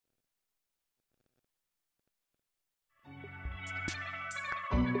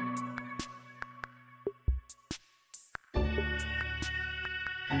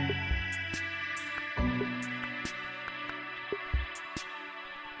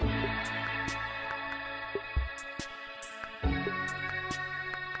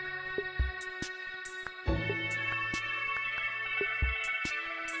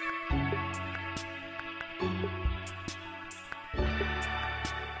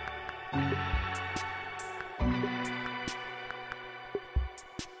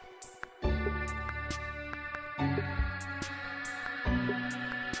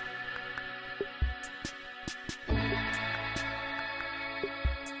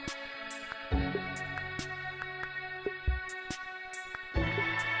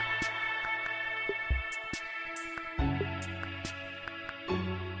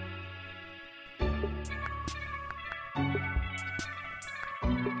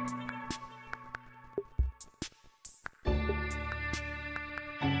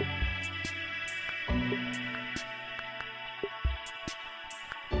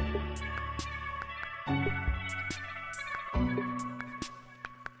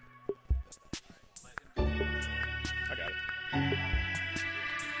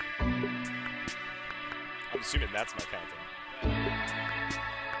I'm assuming that's my countdown.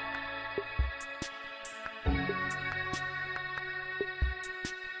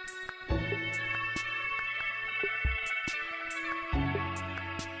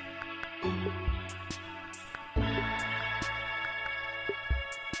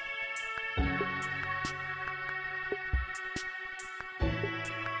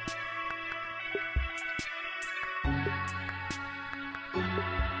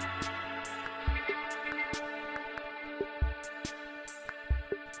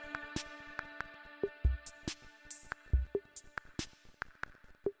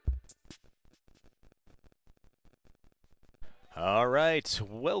 All right,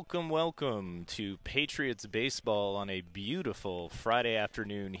 welcome to Patriots baseball on a beautiful Friday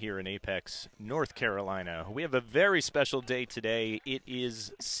afternoon here in Apex, North Carolina. We have a very special day today. It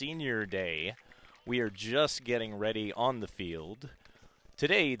is Senior Day. We are just getting ready on the field.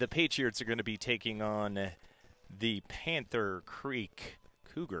 Today, the Patriots are going to be taking on the Panther Creek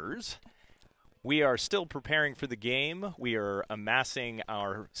Cougars. We are still preparing for the game. We are amassing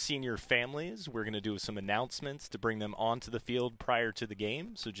our senior families. We're going to do some announcements to bring them onto the field prior to the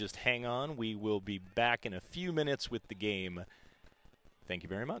game. So just hang on. We will be back in a few minutes with the game. Thank you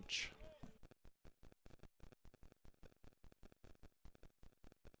very much.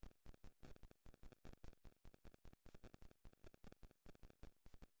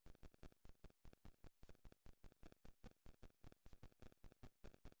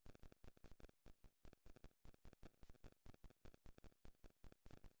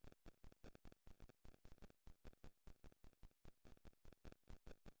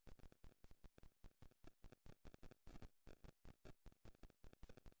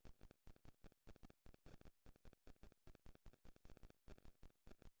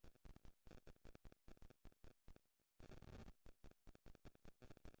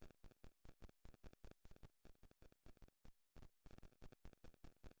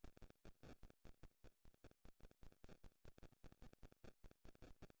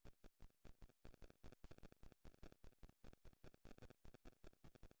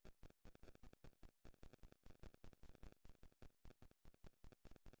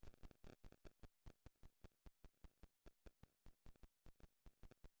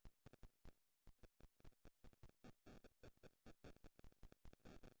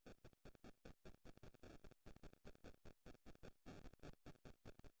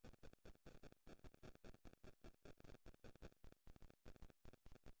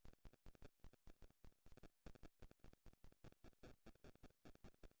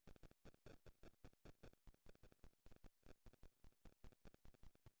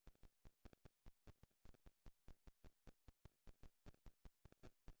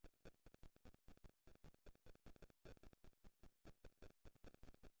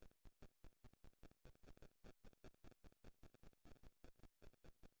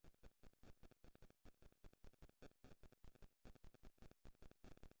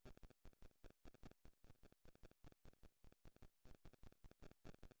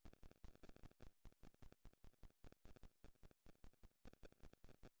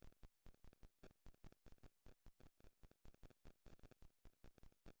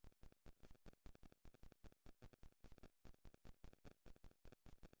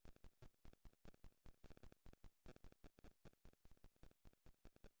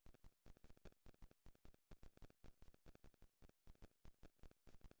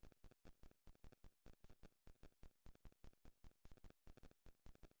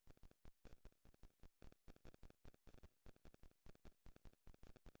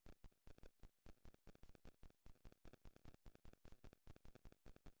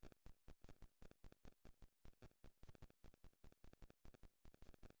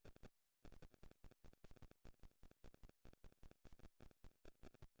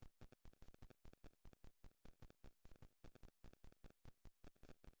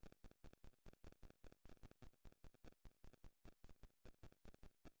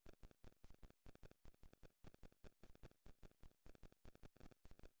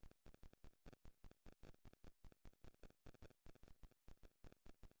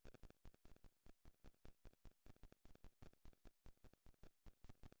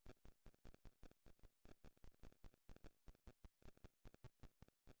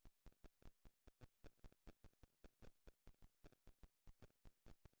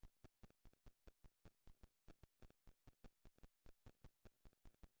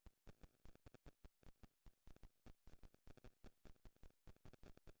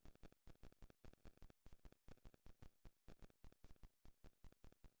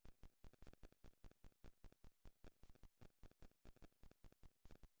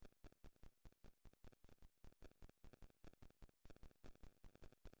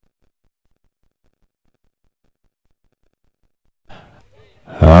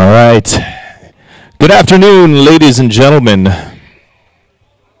 All right. Good afternoon, ladies and gentlemen.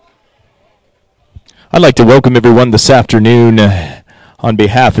 I'd like to welcome everyone this afternoon on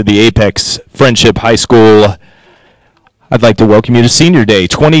behalf of the Apex Friendship High School. I'd like to welcome you to Senior Day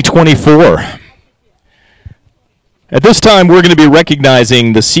 2024. At this time, we're going to be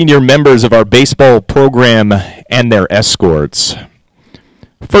recognizing the senior members of our baseball program and their escorts.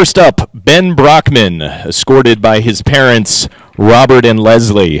 First up, Ben Brockman, escorted by his parents, Robert and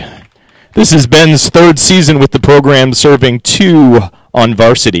Leslie. This is Ben's third season with the program, serving 2 on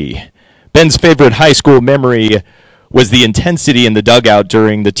varsity. Ben's favorite high school memory was the intensity in the dugout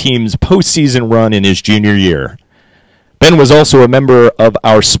during the team's postseason run in his junior year. Ben was also a member of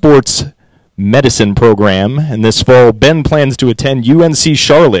our sports medicine program, and this fall, Ben plans to attend UNC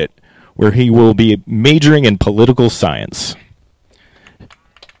Charlotte, where he will be majoring in political science.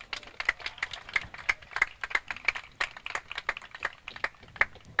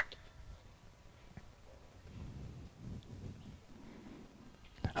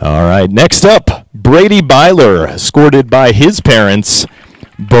 All right, next up, Brady Byler, escorted by his parents,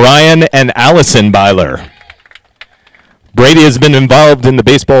 Brian and Allison Byler. Brady has been involved in the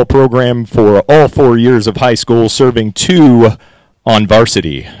baseball program for all 4 years of high school, serving 2 on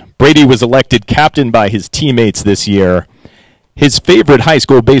varsity. Brady was elected captain by his teammates this year. His favorite high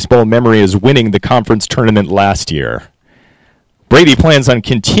school baseball memory is winning the conference tournament last year. Brady plans on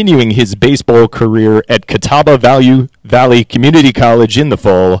continuing his baseball career at Catawba Valley Community College in the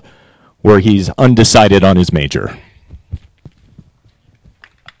fall, where he's undecided on his major.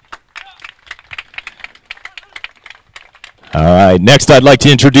 All right, next I'd like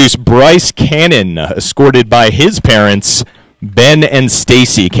to introduce Bryce Cannon, escorted by his parents, Ben and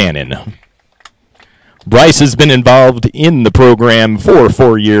Stacy Cannon. Bryce has been involved in the program for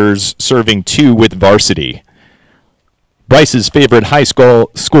 4 years, serving 2 with varsity. Bryce's favorite high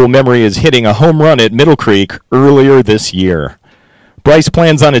school memory is hitting a home run at Middle Creek earlier this year. Bryce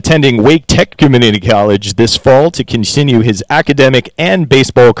plans on attending Wake Tech Community College this fall to continue his academic and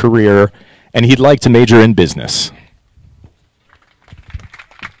baseball career, and he'd like to major in business.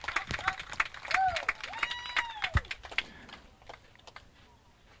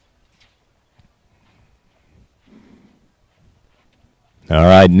 All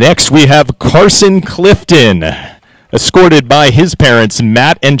right, next we have Carson Clifton, escorted by his parents,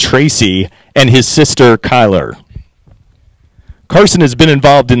 Matt and Tracy, and his sister, Kyler. Carson has been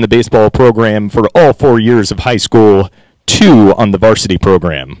involved in the baseball program for all 4 years of high school, 2 on the varsity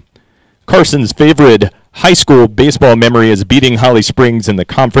program. Carson's favorite high school baseball memory is beating Holly Springs in the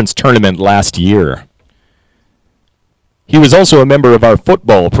conference tournament last year. He was also a member of our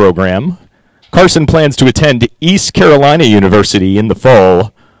football program. Carson plans to attend East Carolina University in the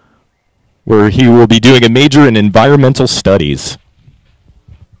fall, where he will be doing a major in environmental studies.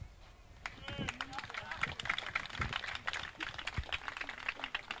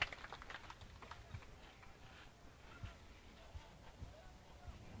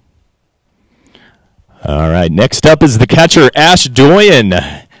 All right, next up is the catcher, Ash Doyen,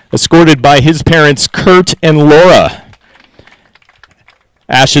 escorted by his parents, Kurt and Laura.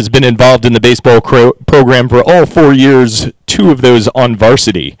 Ash has been involved in the baseball program for all 4 years, 2 of those on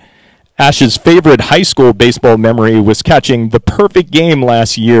varsity. Ash's favorite high school baseball memory was catching the perfect game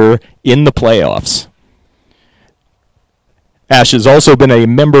last year in the playoffs. Ash has also been a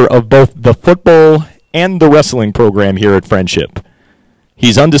member of both the football and the wrestling program here at Friendship.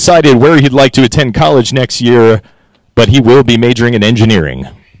 He's undecided where he'd like to attend college next year, but he will be majoring in engineering.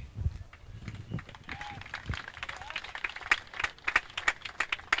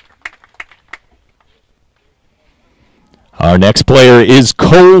 Our next player is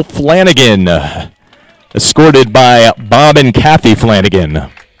Cole Flanagan, escorted by Bob and Kathy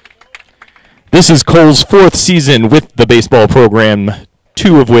Flanagan. This is Cole's 4th season with the baseball program,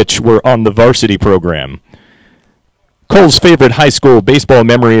 2 of which were on the varsity program. Cole's favorite high school baseball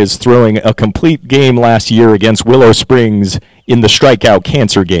memory is throwing a complete game last year against Willow Springs in the strikeout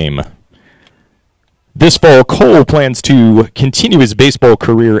cancer game. This fall, Cole plans to continue his baseball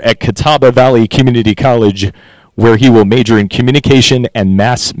career at Catawba Valley Community College, where he will major in communication and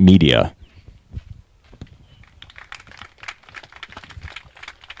mass media.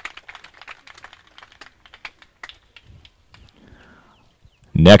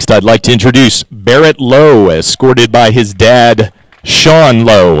 Next, I'd like to introduce Barrett Lowe, escorted by his dad, Sean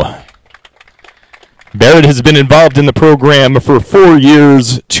Lowe. Barrett has been involved in the program for 4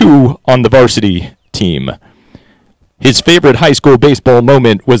 years, 2 on the varsity team. His favorite high school baseball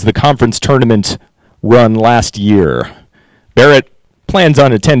moment was the conference tournament run last year. Barrett plans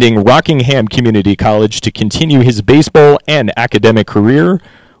on attending Rockingham Community College to continue his baseball and academic career,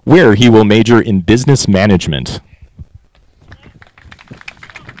 where he will major in business management.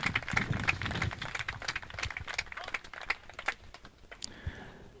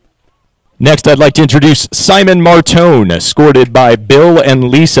 Next, I'd like to introduce Simon Martone, escorted by Bill and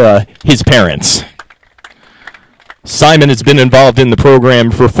Lisa, his parents. Simon has been involved in the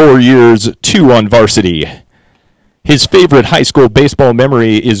program for 4 years, 2 on varsity. His favorite high school baseball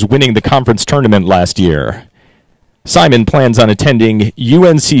memory is winning the conference tournament last year. Simon plans on attending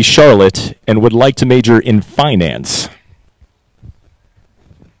UNC Charlotte and would like to major in finance.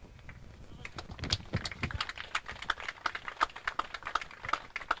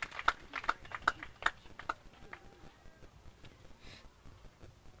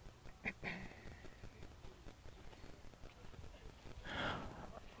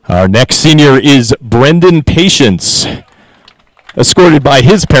 Our next senior is Brendan Patience, escorted by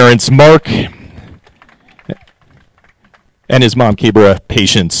his parents, Mark and his mom, Kibra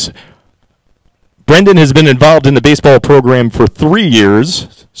Patience. Brendan has been involved in the baseball program for 3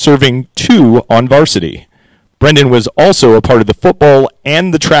 years, serving 2 on varsity. Brendan was also a part of the football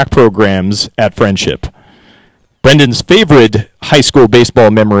and the track programs at Friendship. Brendan's favorite high school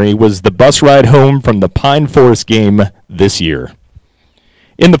baseball memory was the bus ride home from the Pine Forest game this year.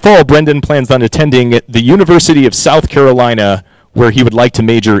 In the fall, Brendan plans on attending the University of South Carolina, where he would like to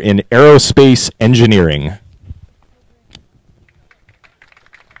major in aerospace engineering.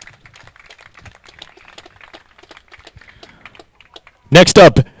 Next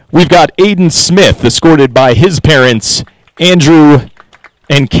up, we've got Aiden Smith, escorted by his parents, Andrew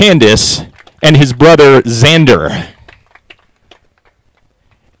and Candace, and his brother, Xander.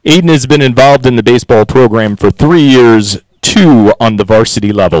 Aiden has been involved in the baseball program for 3 years, 2 on the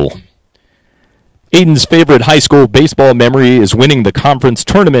varsity level. Aiden's favorite high school baseball memory is winning the conference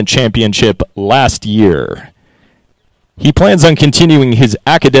tournament championship last year. He plans on continuing his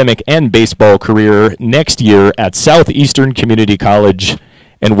academic and baseball career next year at Southeastern Community College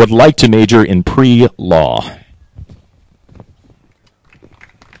and would like to major in pre-law.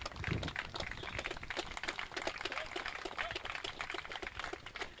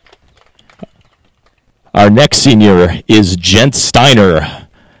 Our next senior is Jent Steiner,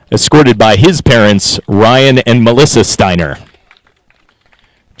 escorted by his parents, Ryan and Melissa Steiner.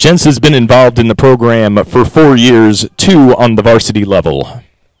 Jens has been involved in the program for 4 years, 2 on the varsity level.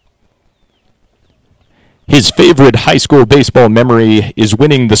 His favorite high school baseball memory is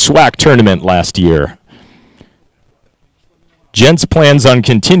winning the SWAC tournament last year. Jens plans on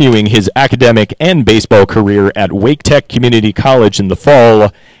continuing his academic and baseball career at Wake Tech Community College in the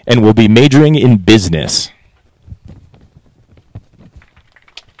fall and will be majoring in business.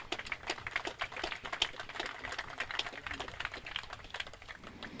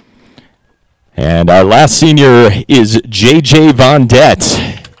 And our last senior is J.J. Von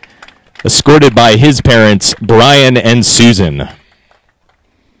Dett, escorted by his parents, Brian and Susan.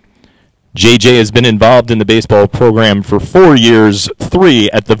 JJ has been involved in the baseball program for 4 years, 3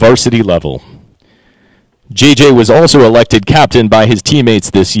 at the varsity level. JJ was also elected captain by his teammates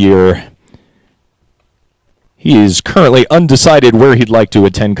this year. He is currently undecided where he'd like to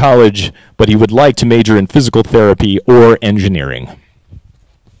attend college, but he would like to major in physical therapy or engineering.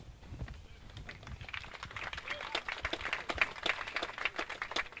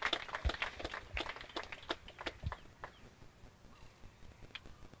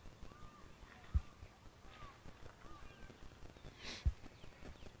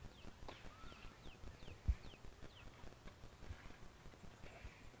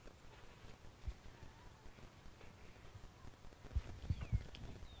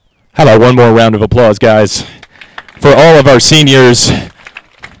 How about one more round of applause, guys, for all of our seniors.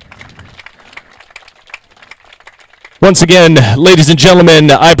 Once again, ladies and gentlemen,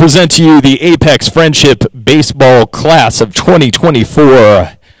 I present to you the Apex Friendship Baseball Class of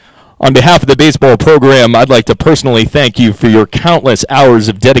 2024. On behalf of the baseball program, I'd like to personally thank you for your countless hours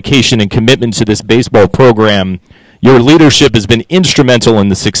of dedication and commitment to this baseball program. Your leadership has been instrumental in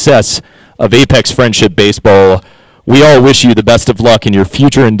the success of Apex Friendship Baseball. We all wish you the best of luck in your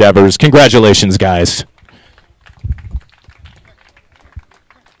future endeavors. Congratulations, guys.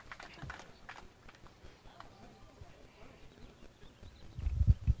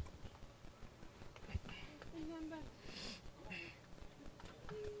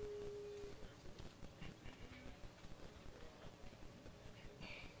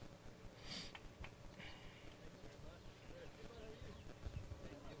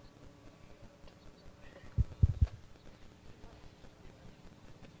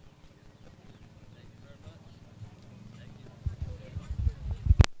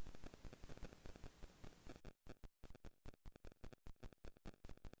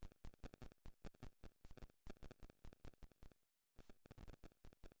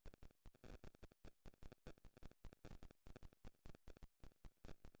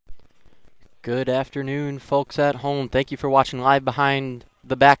 Good afternoon, folks at home. Thank you for watching Live Behind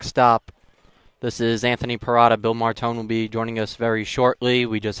the Backstop. This is Anthony Parada. Bill Martone will be joining us very shortly.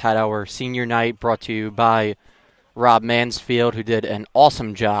 We just had our senior night brought to you by Rob Mansfield, who did an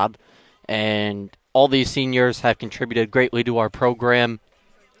awesome job. And all these seniors have contributed greatly to our program.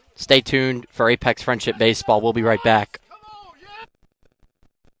 Stay tuned for Apex Friendship Baseball. We'll be right back.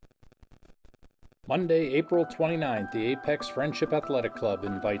 Monday, April 29th, the Apex Friendship Athletic Club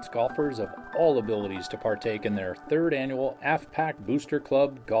invites golfers of all abilities to partake in their third annual AFPAC Booster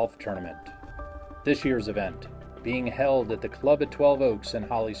Club Golf Tournament. This year's event, being held at the Club at 12 Oaks in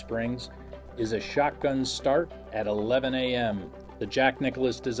Holly Springs, is a shotgun start at 11 a.m. The Jack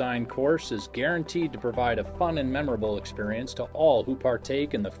Nicklaus design course is guaranteed to provide a fun and memorable experience to all who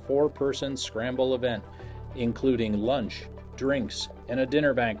partake in the four-person scramble event, including lunch, drinks, and a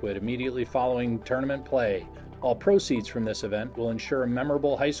dinner banquet immediately following tournament play. All proceeds from this event will ensure a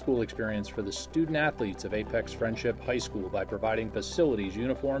memorable high school experience for the student athletes of Apex Friendship High School by providing facilities,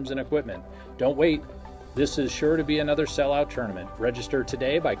 uniforms, and equipment. Don't wait. This is sure to be another sellout tournament. Register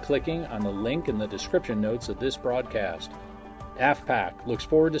today by clicking on the link in the description notes of this broadcast. AFPAC looks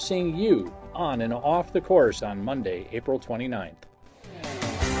forward to seeing you on and off the course on Monday, April 29th.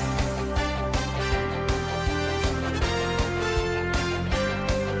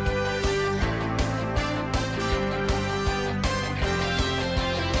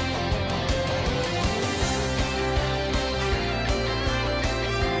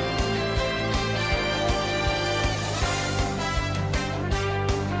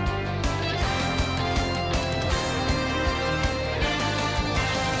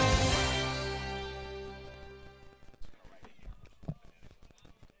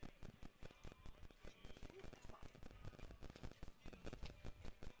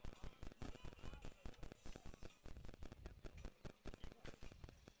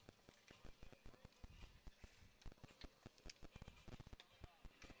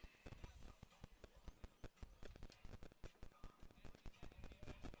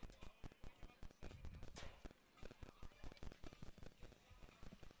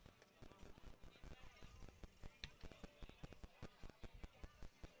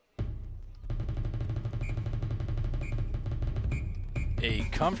 A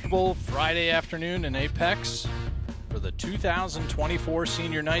comfortable Friday afternoon in Apex for the 2024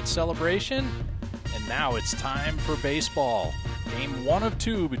 Senior Night celebration, and now it's time for baseball. Game 1 of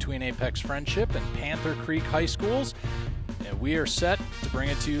 2 between Apex Friendship and Panther Creek High Schools, and we are set to bring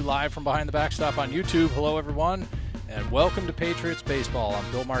it to you live from behind the backstop on YouTube. Hello everyone, and welcome to Patriots Baseball.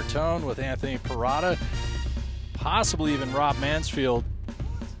 I'm Bill Martone with Anthony Parada, possibly even Rob Mansfield.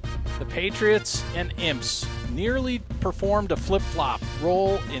 The Patriots and Imps nearly performed a flip-flop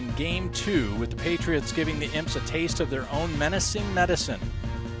role in Game 2, with the Patriots giving the Imps a taste of their own menacing medicine.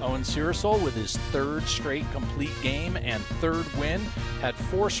 Owen Searsole, with his third straight complete game and third win, had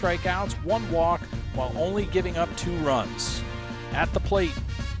 4 strikeouts, 1 walk, while only giving up 2 runs. At the plate,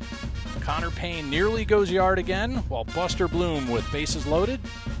 Connor Payne nearly goes yard again, while Buster Bloom, with bases loaded,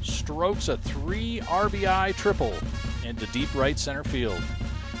 strokes a 3 RBI triple into deep right center field.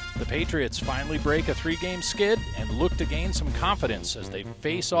 The Patriots finally break a 3-game skid and look to gain some confidence as they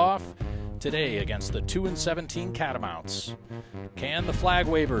face off today against the 2-17 Catamounts. Can the flag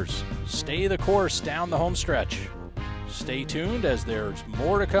wavers stay the course down the home stretch? Stay tuned, as there's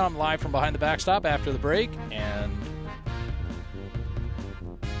more to come live from behind the backstop after the break. And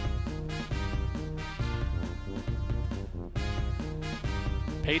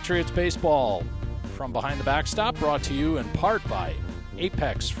Patriots Baseball from behind the backstop, brought to you in part by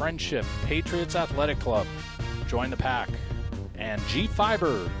Apex Friendship Patriots Athletic Club. Join the pack. And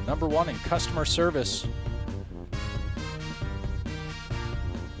G-Fiber, #1 in customer service.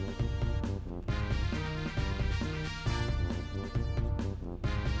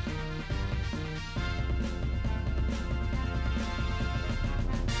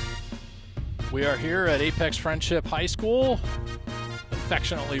 We are here at Apex Friendship High School,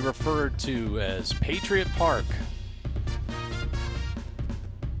 affectionately referred to as Patriot Park.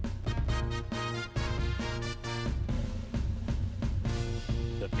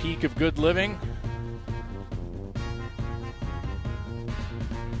 Peak of good living.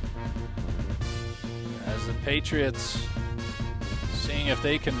 As the Patriots seeing if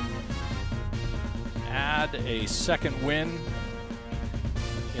they can add a second win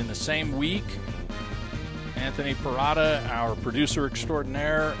in the same week. Anthony Parada, our producer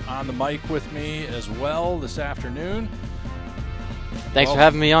extraordinaire, on the mic with me as well this afternoon. Thanks for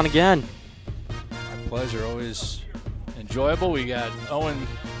having me on again. My pleasure, always enjoyable. We got Owen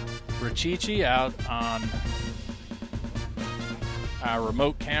Rachichi out on our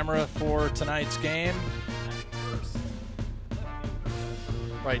remote camera for tonight's game.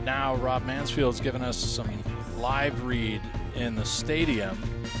 Right now, Rob Mansfield's giving us some live read in the stadium.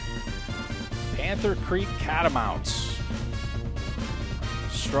 Panther Creek Catamounts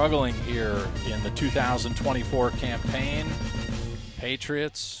struggling here in the 2024 campaign.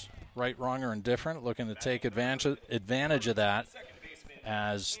 Patriots, right, wrong, or indifferent, looking to take advantage of that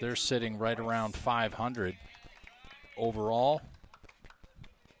as they're sitting right around 500 overall.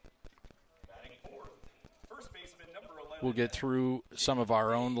 We'll get through some of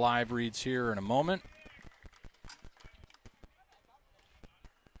our own live reads here in a moment.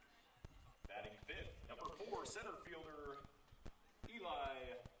 Batting fifth, number 4, center fielder,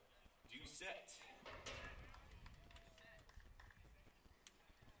 Eli Doucette.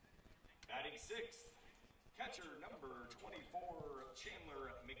 Batting sixth, catcher number 24,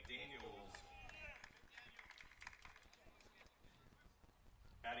 Chandler McDaniels.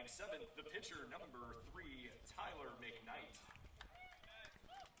 Batting seventh, the pitcher number 3, Tyler McKnight.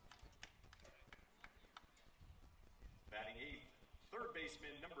 Batting eighth, third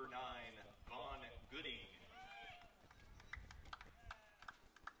baseman number 9, Vaughn Gooding.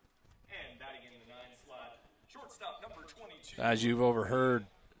 And batting in the 9 slot, shortstop number 22. As you've overheard,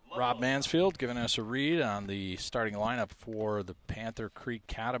 Rob Mansfield giving us a read on the starting lineup for the Panther Creek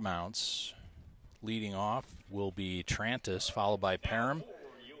Catamounts. Leading off will be Trantis, followed by Parham,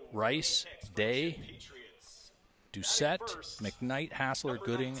 Rice, Day, Doucette, McKnight, Hassler,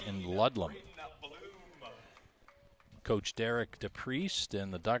 Gooding, and Ludlam. Coach Derek DePriest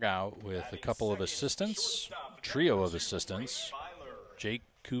in the dugout with a couple of assistants, trio of assistants, Jake,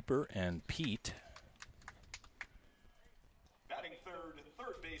 Cooper, and Pete. Batting third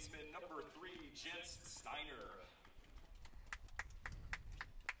baseman number 3, Jens Steiner.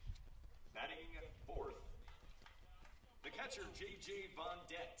 Batting fourth, the catcher J.J. Von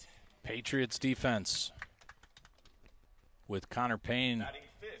Dett. Patriots defense with Connor Payne Batting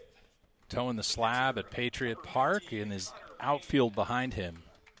fifth, towing the slab at Patriot Park. In his outfield behind him,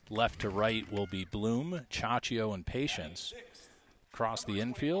 left to right, will be Bloom, Chaccio, and Patience. Across the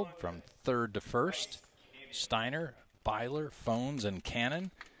infield from third to first, Steiner, Byler, Phones, and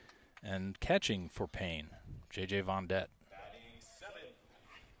Cannon. And catching for Payne, J.J. Von Dett. batting seventh,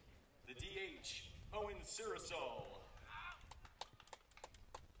 the DH Owen Sirasol.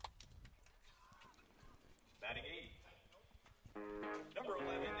 Batting eighth, number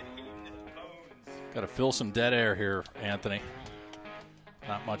 11, Hayden Bones. Got to fill some dead air here, Anthony.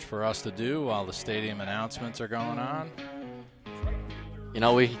 Not much for us to do while the stadium announcements are going on. You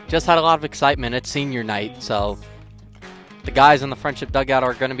know, we just had a lot of excitement at senior night, so the guys in the friendship dugout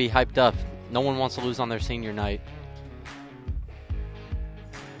are going to be hyped up. No one wants to lose on their senior night.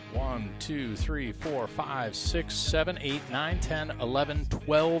 1, 2, 3, 4, 5, 6, 7, 8, 9, 10, 11,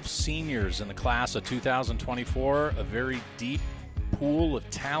 12 seniors in the class of 2024. A very deep pool of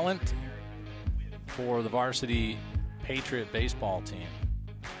talent for the varsity Patriot baseball team.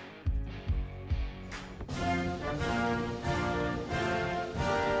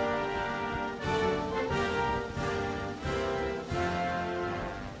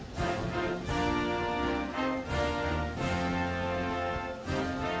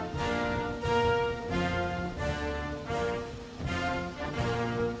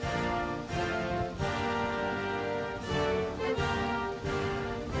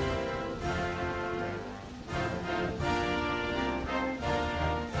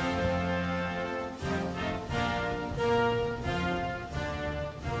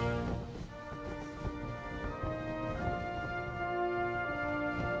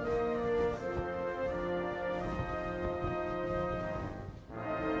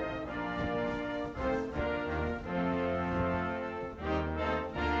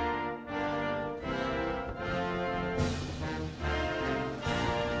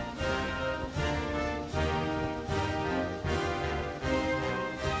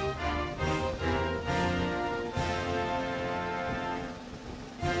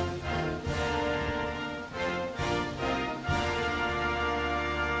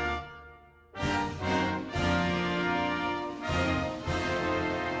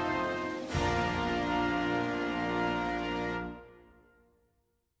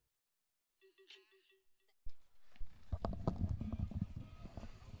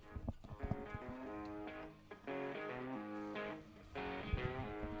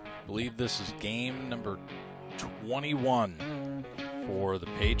 I believe this is game number 21 for the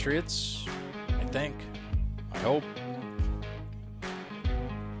Patriots, I think. I hope.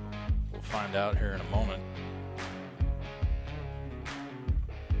 We'll find out here in a moment.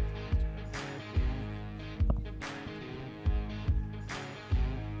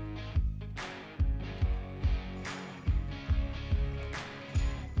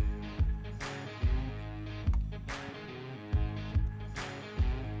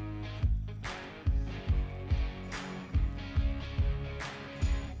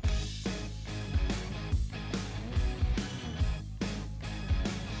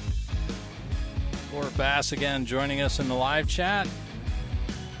 Laura Bass again joining us in the live chat.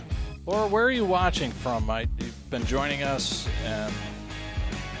 Laura, where are you watching from? You've been joining us, and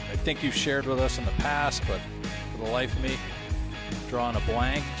I think you've shared with us in the past, but for the life of me, drawing a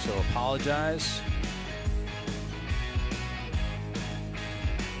blank, so apologize.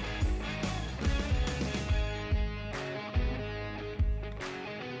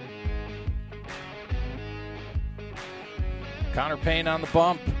 Connor Payne on the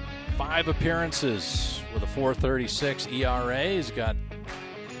bump, 5 appearances with a 4.36 ERA. He's got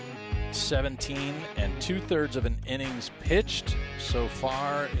 17 2/3 of an innings pitched so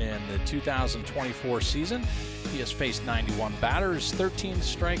far in the 2024 season. He has faced 91 batters, 13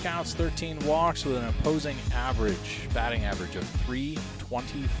 strikeouts, 13 walks with an opposing batting average of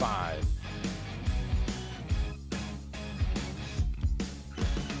 .325.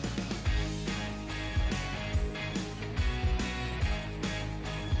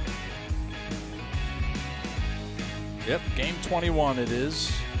 Yep, game 21 it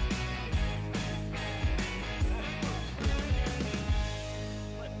is.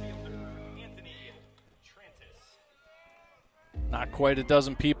 Not quite a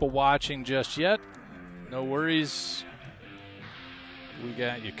dozen people watching just yet. No worries. We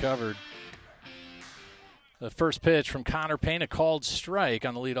got you covered. The first pitch from Connor Payne, a called strike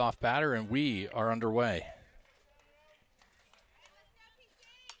on the leadoff batter, and we are underway.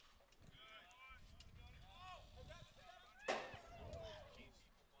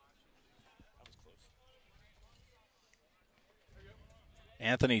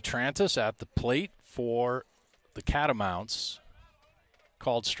 Anthony Trantis at the plate for the Catamounts.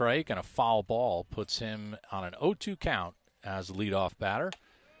 Called strike and a foul ball puts him on an 0-2 count as the leadoff batter.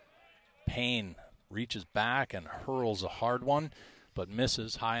 Payne reaches back and hurls a hard one, but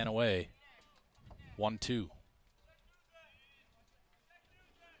misses high and away. 1-2.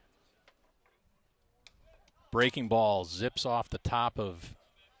 Breaking ball zips off the top of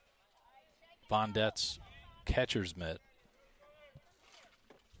Vondette's catcher's mitt.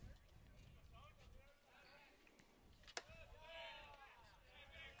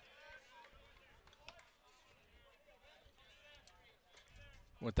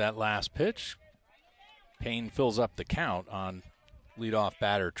 With that last pitch, Payne fills up the count on leadoff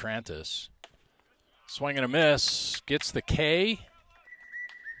batter Trantis. Swing and a miss, gets the K.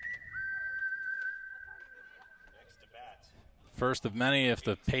 First of many if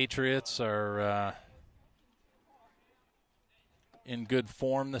the Patriots are in good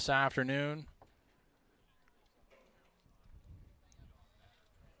form this afternoon.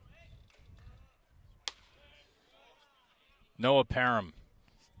 Noah Parham,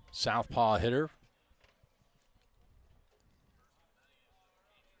 southpaw hitter.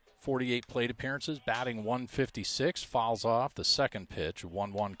 48 plate appearances, batting .156, fouls off the second pitch,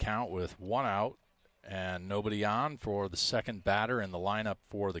 1-1 count with 1 out and nobody on for the second batter in the lineup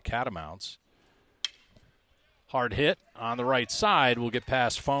for the Catamounts. Hard hit on the right side will get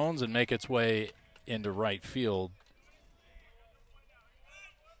past Phones and make its way into right field.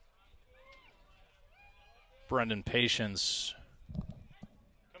 Brendan Patience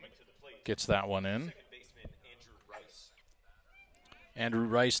gets that one in. Andrew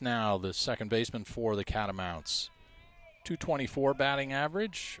Rice now the second baseman for the Catamounts. .224 batting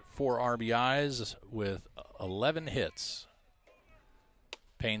average, 4 RBIs with 11 hits.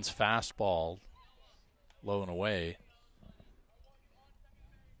 Payne's fastball low and away.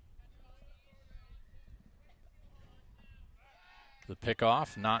 The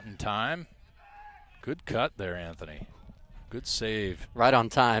pickoff not in time. Good cut there, Anthony. Good save. Right on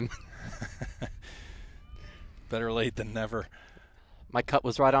time. Better late than never. My cut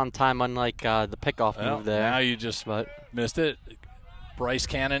was right on time, unlike the pickoff move there. Now you just missed it. Bryce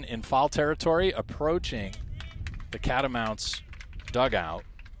Cannon in foul territory, approaching the Catamounts dugout,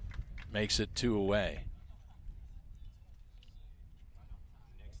 makes it 2 away.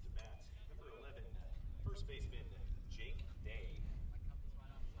 Next to bat, number 11, first baseman Jake Day.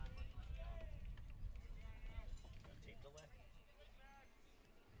 Tape delay.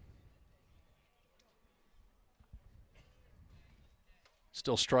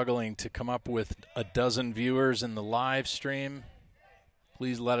 Still struggling to come up with a dozen viewers in the live stream.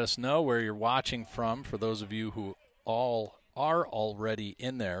 Please let us know where you're watching from. For those of you who all are already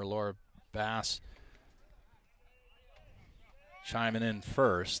in there, Laura Bass chiming in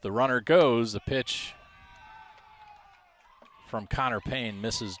first. The runner goes. The pitch from Connor Payne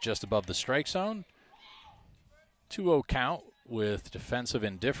misses just above the strike zone. 2-0 count with defensive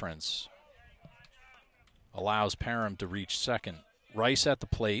indifference. Allows Parham to reach second. Rice at the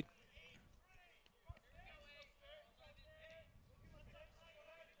plate.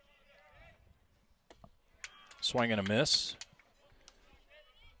 Swing and a miss.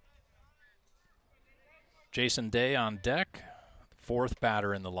 Jason Day on deck, fourth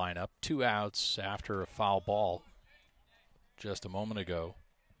batter in the lineup. 2 outs after a foul ball just a moment ago.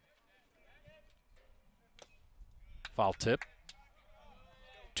 Foul tip.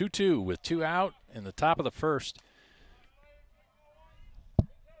 2-2 with 2 out in the top of the first.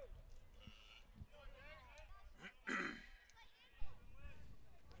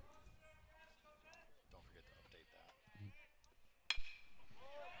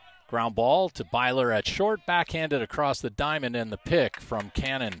 Ground ball to Byler at short, backhanded across the diamond, and the pick from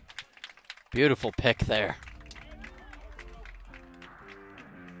Cannon. Beautiful pick there.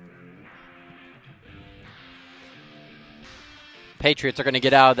 Patriots are going to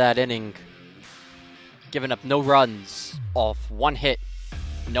get out of that inning, giving up no runs off 1 hit,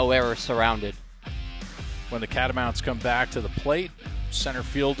 no errors surrounded. When the Catamounts come back to the plate, center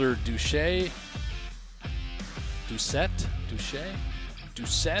fielder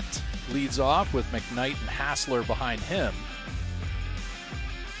Doucette leads off with McKnight and Hassler behind him.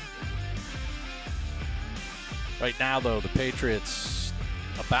 Right now, though, the Patriots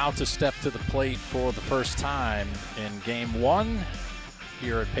about to step to the plate for the first time in Game 1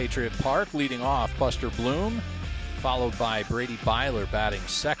 here at Patriot Park. Leading off, Buster Bloom, followed by Brady Byler batting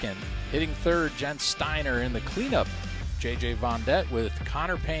second. Hitting third, Jen Steiner in the cleanup. J.J. Vondet with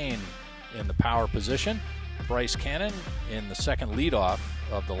Connor Payne in the power position. Bryce Cannon in the second leadoff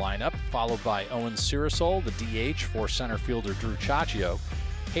of the lineup, followed by Owen Sirasol, the DH for center fielder Drew Chaccio.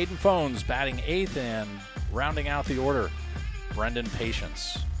 Hayden Phones batting eighth, and rounding out the order, Brendan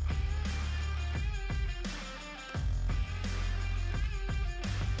Patience.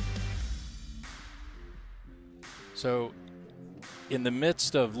 So, in the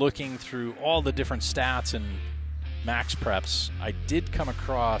midst of looking through all the different stats and max preps, I did come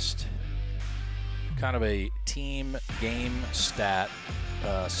across kind of a team game stat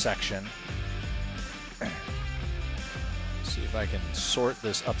section. See if I can sort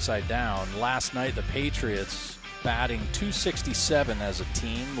this upside down. Last night, the Patriots batting .267 as a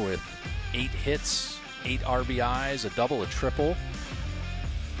team with 8 hits, 8 RBIs, a double, a triple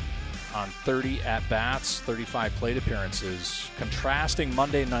on 30 at-bats, 35 plate appearances. Contrasting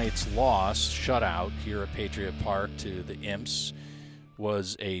Monday night's loss, shutout here at Patriot Park to the Imps,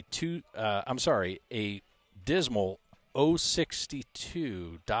 was a dismal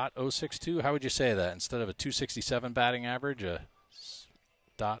 .062. How would you say that? Instead of a .267 batting average, a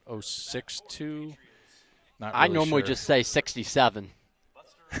 .062? Not really I normally sure. just say 67.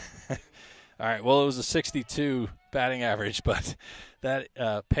 All right, well, it was a 62 batting average, but that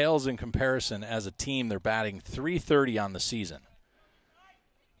pales in comparison. As a team, they're batting .330 on the season.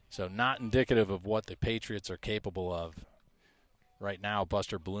 So not indicative of what the Patriots are capable of. Right now,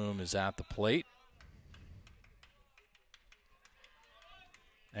 Buster Bloom is at the plate.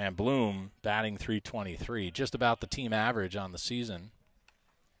 And Bloom batting .323, just about the team average on the season.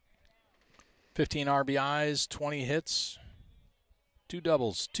 15 RBIs, 20 hits, 2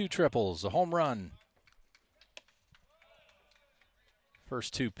 doubles, 2 triples, a home run.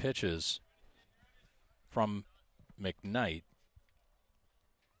 First 2 pitches from McKnight.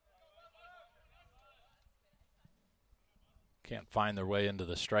 Can't find their way into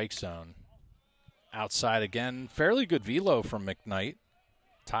the strike zone. Outside again, fairly good velo from McKnight.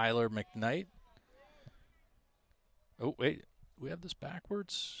 Tyler McKnight. Oh, wait, we have this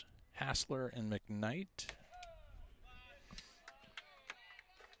backwards. Hassler and McKnight.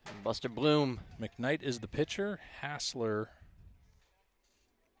 Buster Bloom. McKnight is the pitcher. Hassler.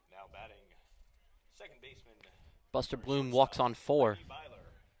 Now batting second baseman. Buster Bloom walks on 4.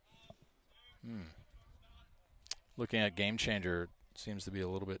 Looking at Game Changer, it seems to be a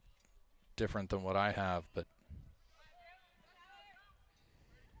little bit different than what I have, but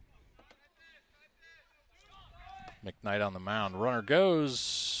McKnight on the mound. Runner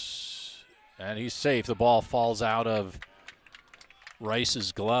goes, and he's safe. The ball falls out of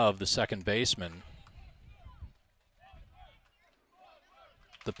Rice's glove, the second baseman.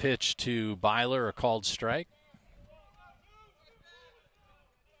 The pitch to Byler, a called strike.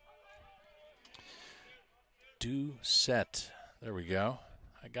 Doucette. There we go.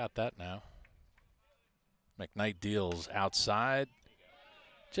 I got that now. McKnight deals outside.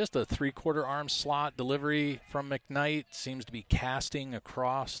 Just a 3/4 arm slot delivery from McKnight. Seems to be casting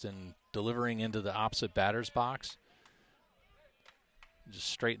across and delivering into the opposite batter's box. Just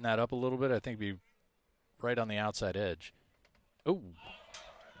straighten that up a little bit. I think be right on the outside edge. Oh,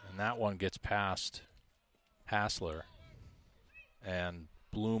 and that one gets past Hassler. And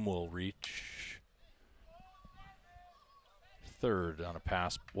Bloom will reach third on a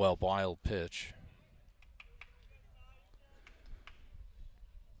pass, wild pitch.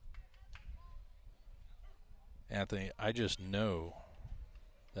 Anthony, I just know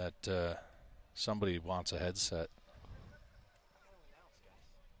that somebody wants a headset.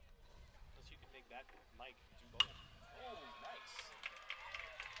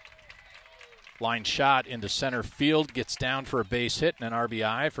 Line shot into center field, gets down for a base hit and an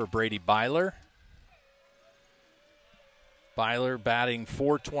RBI for Brady Byler. Byler batting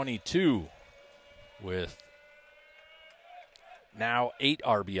 .422 with now 8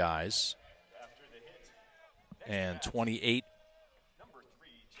 RBIs and 28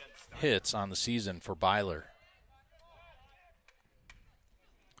 hits on the season for Byler.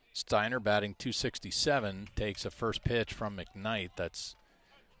 Steiner batting .267 takes a first pitch from McKnight that's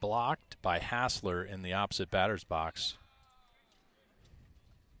blocked by Hassler in the opposite batter's box.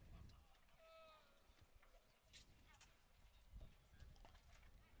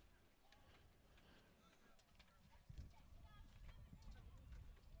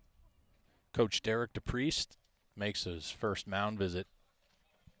 Coach Derek DePriest makes his first mound visit.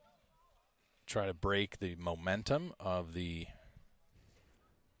 Try to break the momentum of the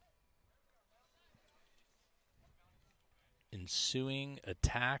ensuing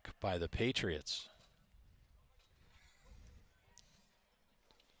attack by the Patriots.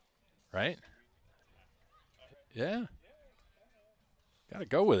 Right? Yeah. Got to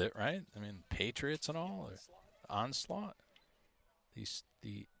go with it, right? I mean, Patriots and all. Onslaught.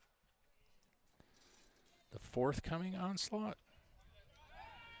 The forthcoming onslaught.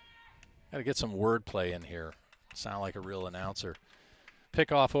 Got to get some wordplay in here. Sound like a real announcer.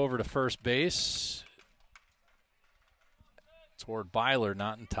 Pickoff over to first base. Toward Byler,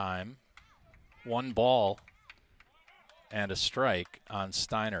 not in time. 1 ball and a strike on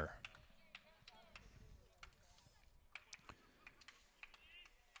Steiner.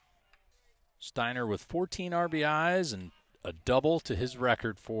 Steiner with 14 RBIs and a double to his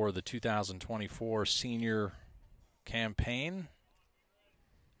record for the 2024 senior campaign.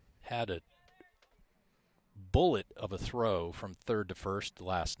 Had a bullet of a throw from third to first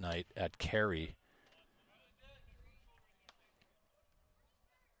last night at Cary.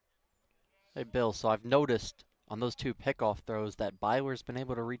 Hey, Bill, so I've noticed on those 2 pickoff throws that Byler's been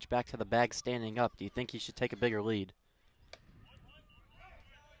able to reach back to the bag standing up. Do you think he should take a bigger lead?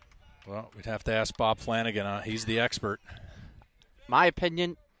 Well, we'd have to ask Bob Flanagan. He's the expert. My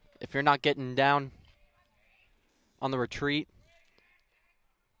opinion, if you're not getting down on the retreat,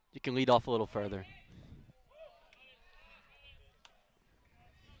 you can lead off a little further.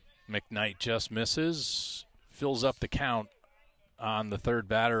 McKnight just misses, fills up the count on the third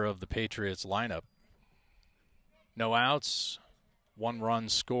batter of the Patriots lineup. No outs, 1 run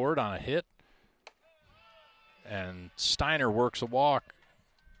scored on a hit, and Steiner works a walk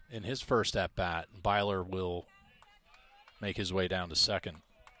in his first at-bat. Byler will make his way down to second.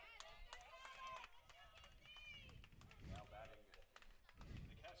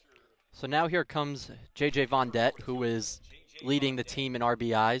 So now here comes J.J. Vondette, who is leading the team in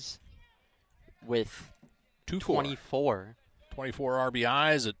RBIs with 24. 24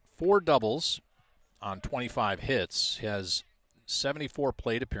 RBIs at 4 doubles on 25 hits. He has 74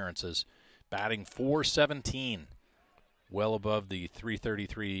 plate appearances, batting .417, well above the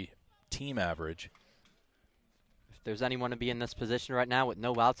 .333 team average. If there's anyone to be in this position right now with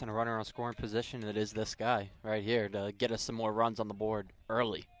no outs and a runner on scoring position, it is this guy right here to get us some more runs on the board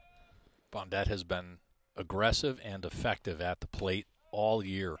early. Vondette has been aggressive and effective at the plate all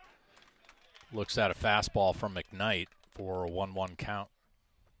year. Looks at a fastball from McKnight for a 1-1 count.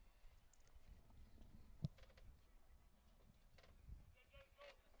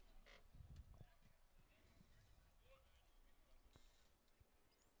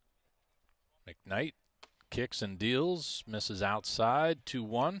 McKnight kicks and deals, misses outside,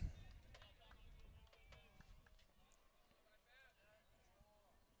 2-1.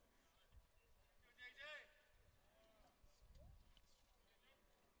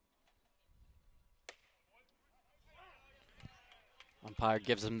 Umpire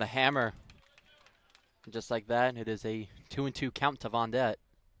gives him the hammer. Just like that, it is a 2-2 count to Vondette.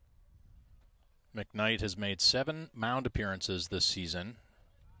 McKnight has made 7 mound appearances this season.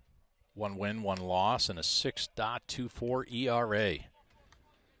 1 win, 1 loss, and a 6.24 ERA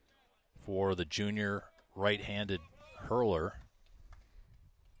for the junior right-handed hurler.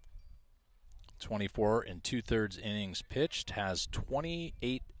 24 2/3 innings pitched, has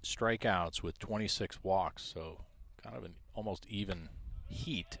 28 strikeouts with 26 walks, so kind of an almost even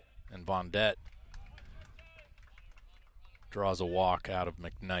heat. And Vondette draws a walk out of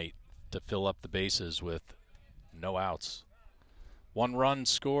McKnight to fill up the bases with no outs. 1 run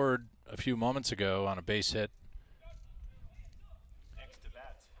scored a few moments ago on a base hit.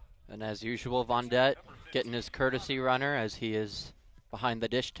 And as usual, Vondette getting his courtesy runner as he is behind the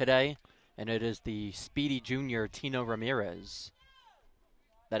dish today, and it is the speedy junior Tino Ramirez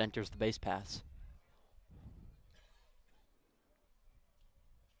that enters the base pass.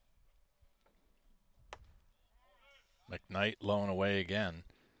 McKnight lowing away again.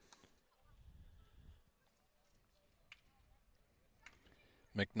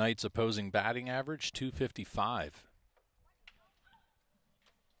 McKnight's opposing batting average, .255.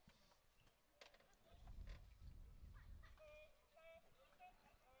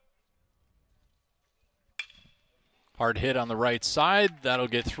 Hard hit on the right side. That'll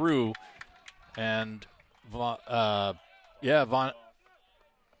get through. And, 2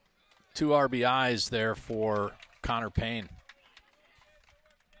 RBIs there for Connor Payne.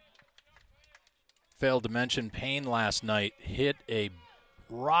 Failed to mention Payne last night hit a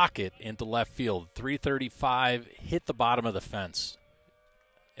rocket into left field. 335, hit the bottom of the fence.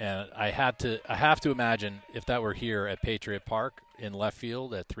 And I have to imagine if that were here at Patriot Park in left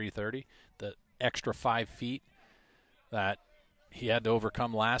field at 330, the extra 5 feet that he had to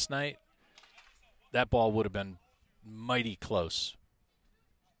overcome last night, that ball would have been mighty close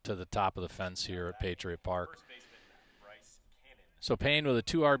to the top of the fence here at Patriot Park. So Payne with a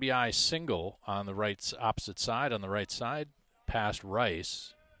 2 RBI single on the opposite side, on the right side, past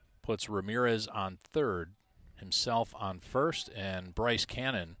Rice, puts Ramirez on third, himself on first, and Bryce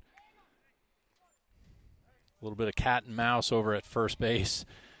Cannon. A little bit of cat and mouse over at first base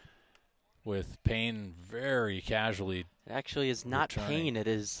with Payne very casually. It actually is not returning. Payne. It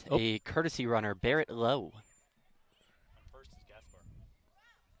is a courtesy runner, Barrett Lowe.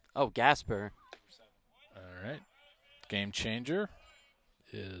 Oh, Gasper. All right. Game changer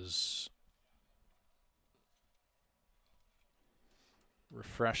is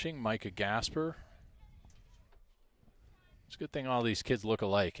refreshing. Micah Gasper. It's a good thing all these kids look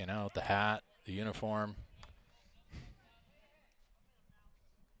alike, you know, with the hat, the uniform.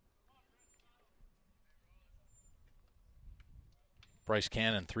 Bryce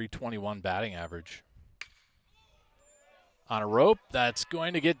Cannon, .321 batting average. On a rope, that's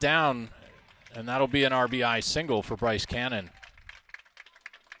going to get down, and that'll be an RBI single for Bryce Cannon.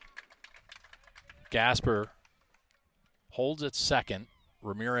 Gasper holds at second.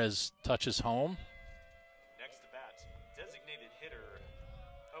 Ramirez touches home. Next to bat, designated hitter,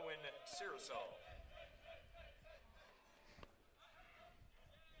 Owen Sirosol.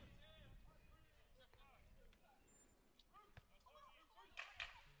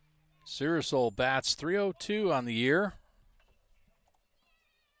 Sirosol bats .302 on the year.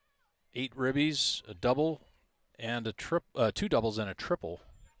 8 ribbies, a double, and a 2 doubles and a triple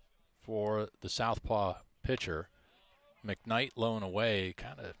for the southpaw pitcher. McKnight lowing away,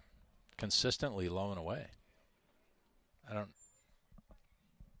 kind of consistently lowing away. I don't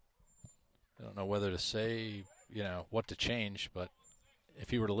know whether to say, you know, what to change, but if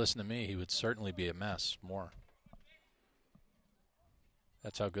he were to listen to me, he would certainly be a mess more.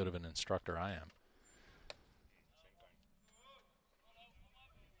 That's how good of an instructor I am.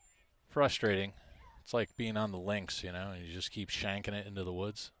 Frustrating. It's like being on the links, you know, and you just keep shanking it into the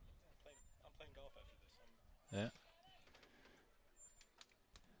woods. I'm playing golf after this.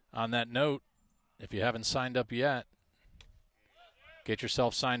 Yeah. On that note, if you haven't signed up yet, get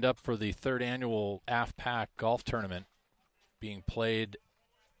yourself signed up for the 3rd annual AFPAC golf tournament being played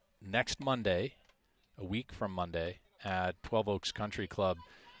next Monday, a week from Monday, at 12 Oaks Country Club.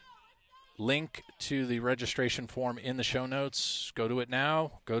 Link to the registration form in the show notes. Go to it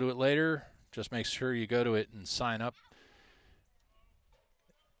now, go to it later. Just make sure you go to it and sign up.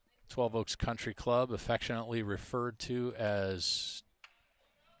 12 Oaks Country Club, affectionately referred to as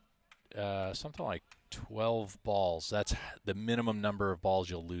something like 12 balls. That's the minimum number of balls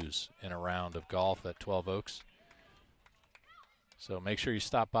you'll lose in a round of golf at 12 Oaks. So make sure you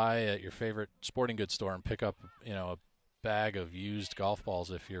stop by at your favorite sporting goods store and pick up, you know, a bag of used golf balls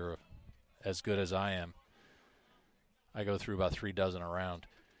if you're as good as I am. I go through about 3 dozen a round.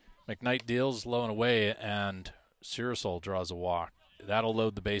 McKnight deals low and away, and Sirosol draws a walk. That'll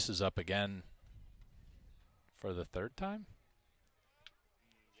load the bases up again for the 3rd time?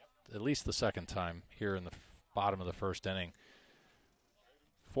 At least the 2nd time here in the bottom of the 1st inning.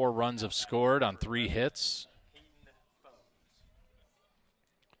 4 runs have scored on 3 hits.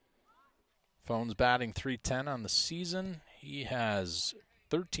 Phone's batting .310 on the season. He has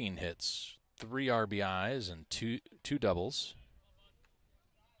 13 hits, 3 RBIs, and two doubles.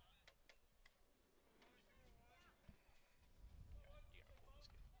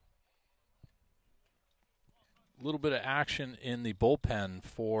 A little bit of action in the bullpen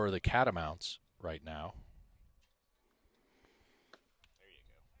for the Catamounts right now.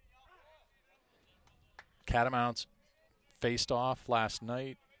 Catamounts faced off last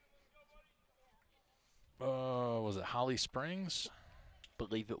night. Was it Holly Springs?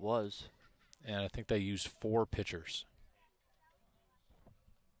 Believe it was. And I think they used 4 pitchers.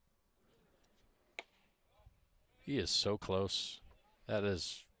 He is so close. It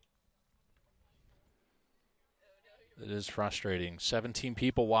is frustrating. 17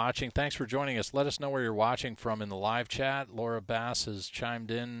 people watching. Thanks for joining us. Let us know where you're watching from in the live chat. Laura Bass has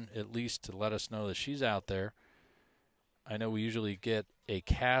chimed in at least to let us know that she's out there. I know we usually get a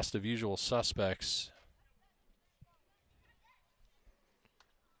cast of usual suspects.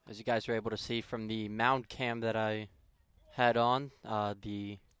 As you guys are able to see from the mound cam that I had on,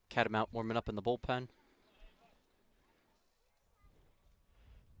 the Catamount warming up in the bullpen.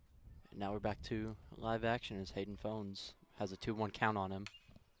 And now we're back to live action as Hayden Phones has a 2-1 count on him.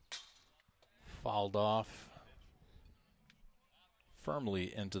 Fouled off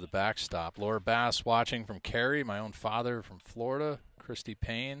firmly into the backstop. Laura Bass watching from Cary, my own father from Florida, Christy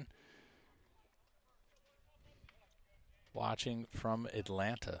Payne. Watching from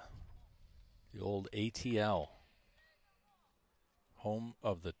Atlanta, the old ATL, home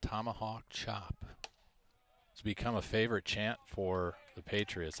of the tomahawk chop. It's become a favorite chant for the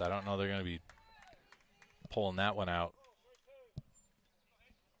Patriots. I don't know they're going to be pulling that one out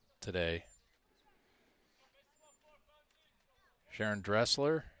today. Sharon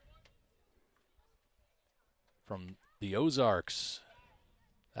Dressler from the Ozarks.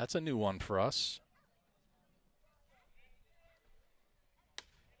 That's a new one for us.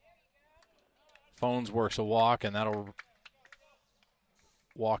 Phones works a walk, and that'll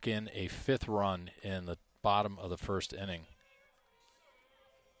walk in a 5th run in the bottom of the 1st inning.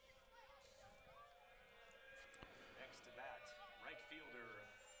 Next to bat, right fielder,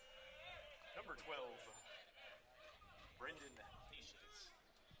 number 12, Brendan Patience.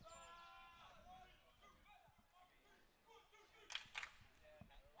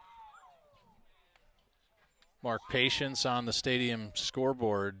 Mark Patience on the stadium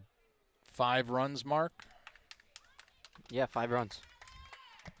scoreboard. 5 runs, Mark? Yeah, 5 runs.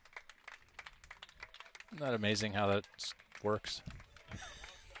 Isn't that amazing how that works?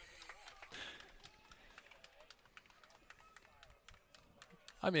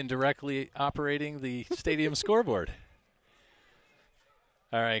 I'm indirectly operating the stadium scoreboard.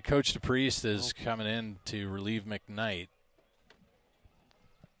 All right, Coach DePriest is coming in to relieve McKnight.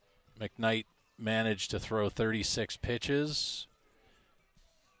 McKnight managed to throw 36 pitches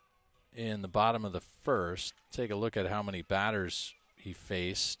in the bottom of the 1st. Take a look at how many batters he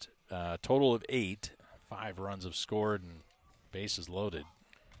faced. Total of 8. 5 runs have scored and bases loaded.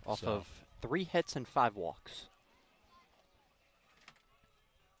 Off of 3 hits and 5 walks.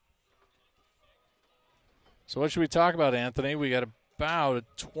 So what should we talk about, Anthony? We got about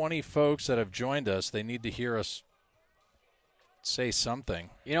 20 folks that have joined us. They need to hear us say something.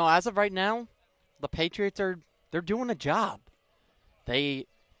 You know, as of right now, the Patriots they're doing a job.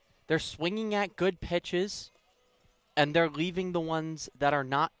 They're swinging at good pitches, and they're leaving the ones that are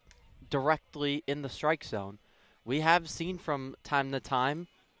not directly in the strike zone. We have seen from time to time,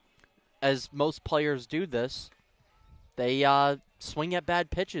 as most players do this, they swing at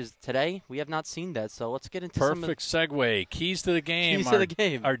bad pitches. Today, we have not seen that, so let's get into Perfect segue. Keys to the game. Keys to the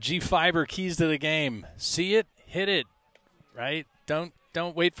game. Our G-Fiber keys to the game. See it, hit it, right? Don't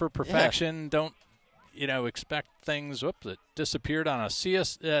wait for perfection. Yeah. Don't expect things that disappeared on us. See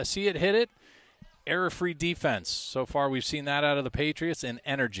it, hit it. Error-free defense. So far, we've seen that out of the Patriots, and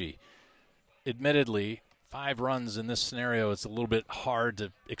energy. Admittedly, 5 runs in this scenario, it's a little bit hard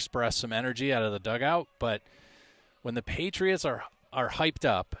to express some energy out of the dugout, but when the Patriots are hyped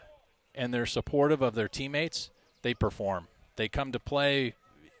up and they're supportive of their teammates, they perform. They come to play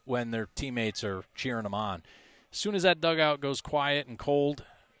when their teammates are cheering them on. As soon as that dugout goes quiet and cold,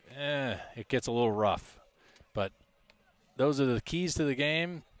 it gets a little rough. But those are the keys to the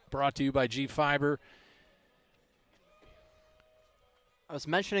game, brought to you by G-Fiber. I was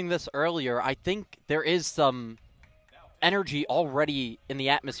mentioning this earlier. I think there is some energy already in the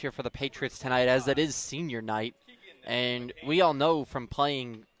atmosphere for the Patriots tonight, as it is senior night. And we all know from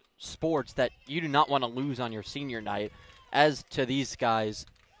playing sports that you do not want to lose on your senior night, as to these guys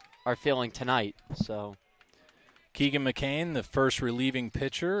are feeling tonight. So Keegan McCain, the first relieving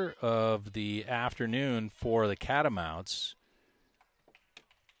pitcher of the afternoon for the Catamounts.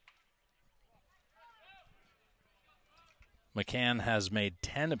 McCann has made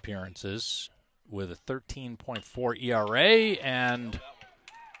 10 appearances with a 13.4 ERA, and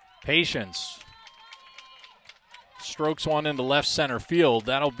Patience strokes one into left center field.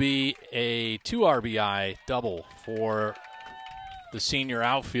 That'll be a 2 RBI double for the senior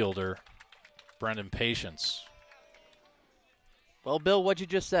outfielder. Brendan Patience. Well, Bill, what'd you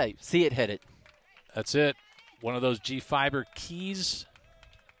just say? See it, hit it. That's it. One of those G-Fiber keys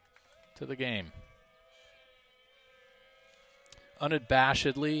to the game.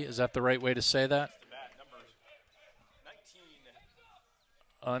 Unabashedly, is that the right way to say that?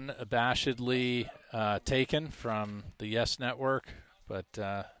 Unabashedly taken from the Yes Network, but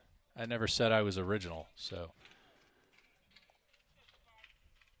I never said I was original, so.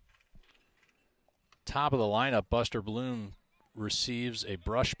 Top of the lineup, Buster Bloom receives a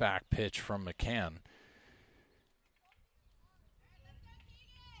brushback pitch from McCann.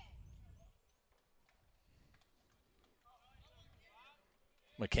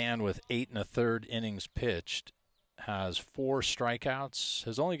 McCann with 8 1/3 innings pitched, has 4 strikeouts,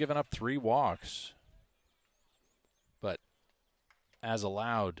 has only given up 3 walks, but has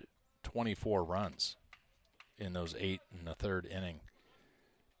allowed 24 runs in those 8 1/3 inning.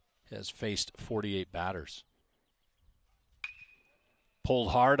 Has faced 48 batters.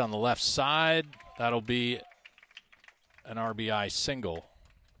 Pulled hard on the left side. That'll be an RBI single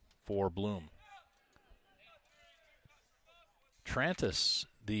for Bloom. Trantis,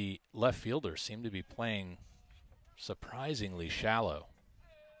 the left fielder, seemed to be playing surprisingly shallow.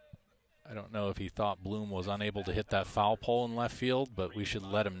 I don't know if he thought Bloom was unable to hit that foul pole in left field, but we should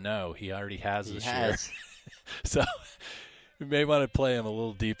let him know. He already has this year. So we may want to play him a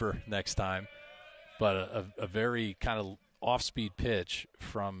little deeper next time. But a very kind of off-speed pitch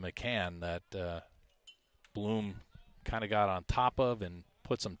from McCann that Bloom kind of got on top of and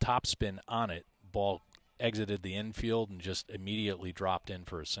put some topspin on it. Ball exited the infield and just immediately dropped in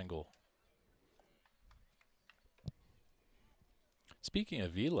for a single. Speaking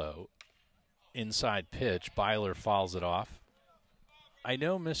of velo, inside pitch, Byler fouls it off. I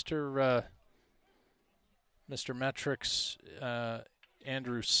know Mr. Metrics,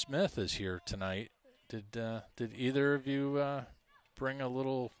 Andrew Smith is here tonight. Did either of you bring a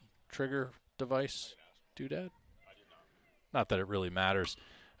little trigger device, doodad? Not that it really matters.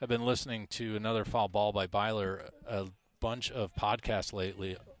 I've been listening to another foul ball by Byler, a bunch of podcasts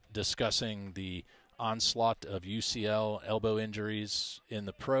lately discussing the onslaught of UCL elbow injuries in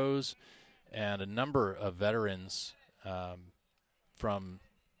the pros, and a number of veterans from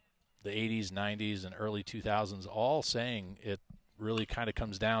the 80s, 90s, and early 2000s all saying it really kind of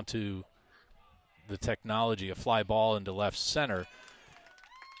comes down to the technology. A fly ball into left center.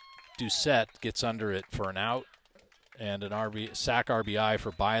 Doucette gets under it for an out, and an sac RBI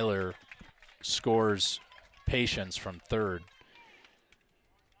for Byler scores Patience from third.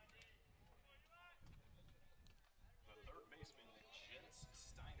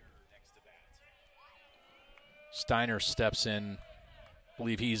 Steiner steps in. I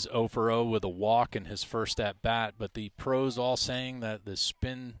believe he's 0 for 0 with a walk in his first at bat, but the pros all saying that the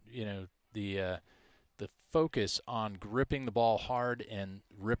spin, the focus on gripping the ball hard and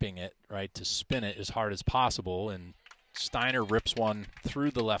ripping it, right, to spin it as hard as possible. And Steiner rips one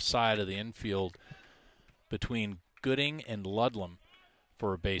through the left side of the infield between Gooding and Ludlam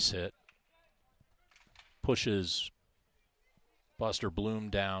for a base hit. Pushes Buster Bloom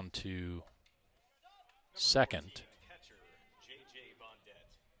down to second.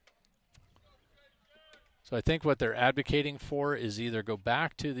 So I think what they're advocating for is either go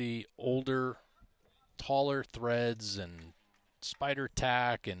back to the older, taller threads and spider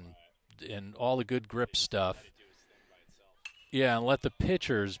tack and all the good grip stuff. Yeah, and let the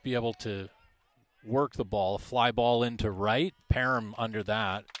pitchers be able to work the ball, fly ball into right, pair them under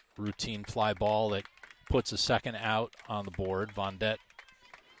that routine fly ball that puts a second out on the board. Vondet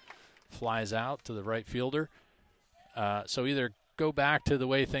flies out to the right fielder. So either go back to the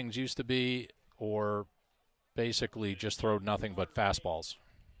way things used to be or basically just throw nothing but fastballs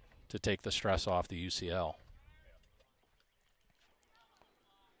to take the stress off the UCL.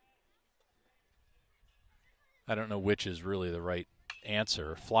 I don't know which is really the right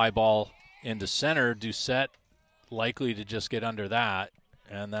answer. Fly ball into center, Doucette likely to just get under that,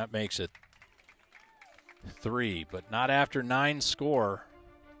 and that makes it 3, but not after 9 score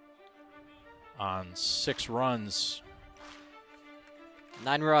on 6 runs.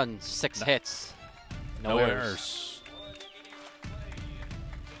 9 runs, 6 hits. No errors.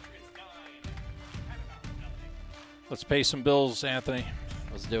 Let's pay some bills, Anthony.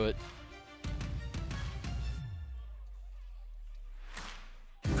 Let's do it.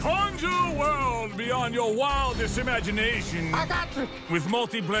 Conjure a world beyond your wildest imagination. I got you. With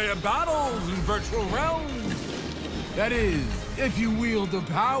multiplayer battles and virtual realms. That is, if you wield the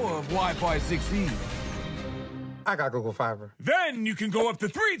power of Wi-Fi 6E. I got Google Fiber. Then you can go up to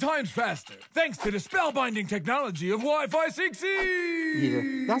 3 times faster, thanks to the spellbinding technology of Wi-Fi 6E.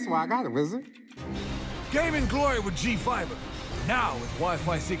 Yeah, that's why I got it, wizard. Gaming glory with G-Fiber. Now with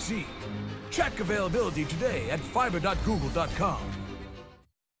Wi-Fi 6E. Check availability today at fiber.google.com.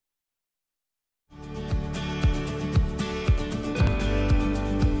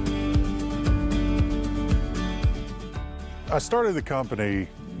 I started the company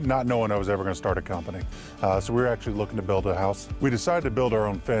not knowing I was ever going to start a company. So we were actually looking to build a house. We decided to build our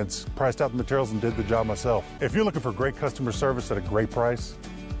own fence, priced out the materials, and did the job myself. If you're looking for great customer service at a great price,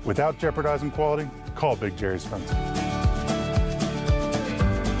 without jeopardizing quality, call Big Jerry's Fence.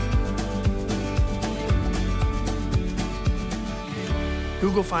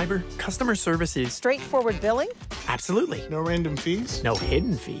 Google Fiber, customer service is straightforward billing? Absolutely. No random fees? No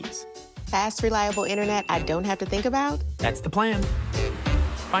hidden fees. Fast, reliable internet I don't have to think about? That's the plan.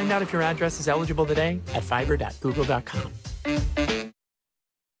 Find out if your address is eligible today at fiber.google.com.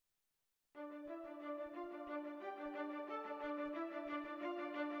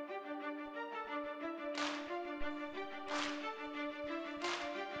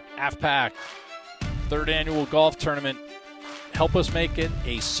 AFPAC, third annual golf tournament. Help us make it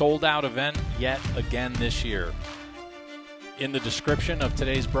a sold-out event yet again this year. In the description of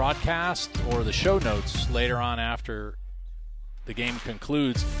today's broadcast or the show notes later on after the game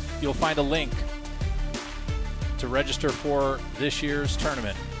concludes, you'll find a link to register for this year's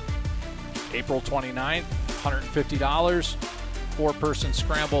tournament. April 29th, $150. Four-person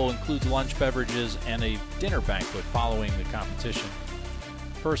scramble includes lunch, beverages, and a dinner banquet following the competition.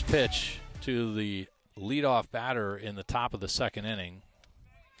 First pitch to the leadoff batter in the top of the second inning.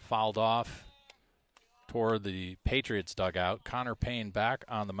 Fouled off toward the Patriots dugout. Connor Payne back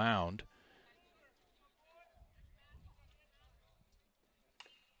on the mound.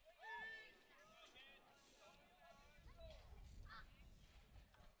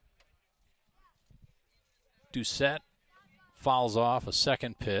 Doucette fouls off a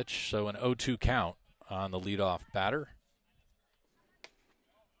second pitch, so an 0-2 count on the leadoff batter.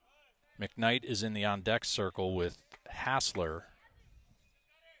 McKnight is in the on-deck circle with Hassler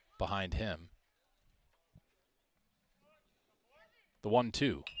behind him. The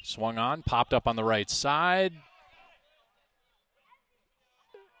 1-2 swung on, popped up on the right side,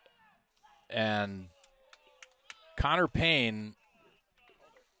 and Connor Payne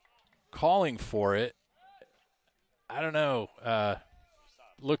calling for it. I don't know.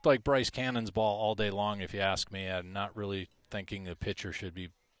 Looked like Bryce Cannon's ball all day long, if you ask me. I'm not really thinking the pitcher should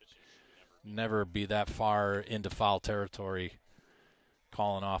never be that far into foul territory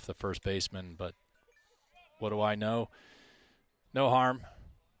calling off the first baseman, but what do I know? No harm.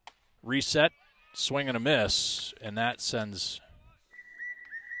 Reset, swing and a miss, and that sends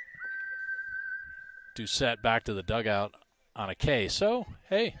Doucette back to the dugout on a K. So,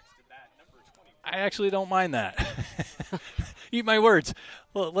 hey, I actually don't mind that. Eat my words.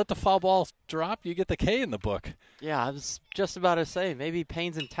 Well, let the foul ball drop, you get the K in the book. Yeah, I was just about to say, maybe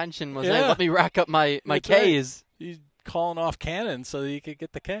Payne's intention was, hey, let me rack up my Ks. Right. He's calling off Cannon so that he could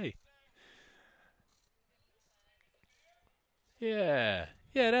get the K. Yeah,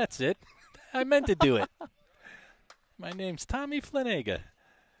 that's it. I meant to do it. My name's Tommy Flanaga.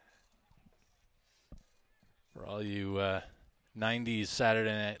 For all you 90s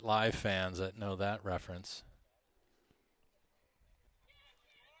Saturday Night Live fans that know that reference.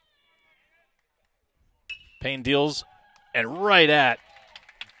 Payne deals, and right at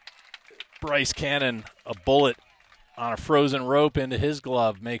Bryce Cannon, a bullet on a frozen rope into his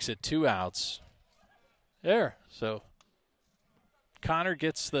glove makes it 2 outs. There, so Connor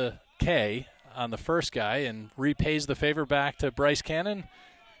gets the K on the first guy and repays the favor back to Bryce Cannon,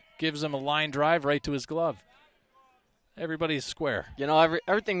 gives him a line drive right to his glove. Everybody's square. You know,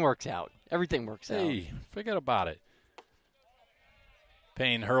 everything works out. Everything works out. Hey, forget about it.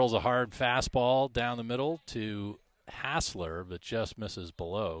 Payne hurls a hard fastball down the middle to Hassler, but just misses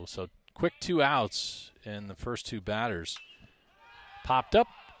below. So quick 2 outs in the first 2 batters. Popped up,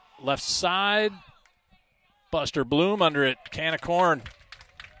 left side. Buster Bloom under it, can of corn.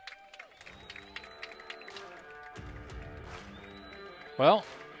 Well,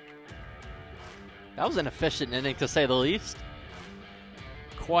 that was an efficient inning, to say the least.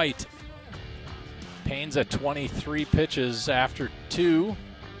 Quite. Payne's at 23 pitches after 2,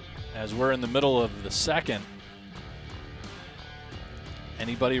 as we're in the middle of the second.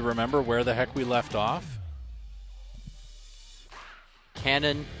 Anybody remember where the heck we left off?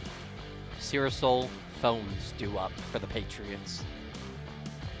 Cannon, Sirasol, phones due up for the Patriots.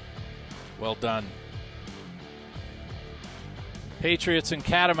 Well done. Patriots and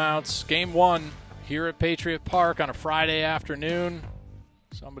Catamounts, game 1 here at Patriot Park on a Friday afternoon.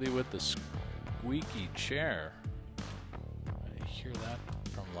 Somebody with the squeaky chair. I hear that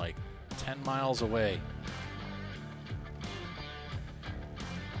from like 10 miles away.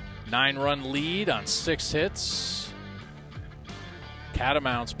 9-run lead on 6 hits.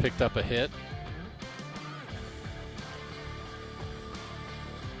 Catamounts picked up a hit.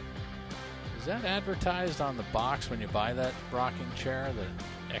 Is that advertised on the box when you buy that rocking chair,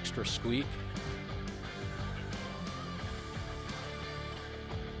 the extra squeak?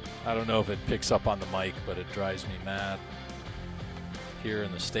 I don't know if it picks up on the mic, but it drives me mad here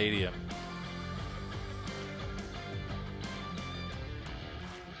in the stadium.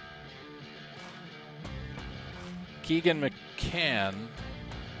 Keegan McCann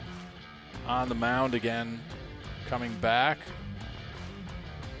on the mound again, coming back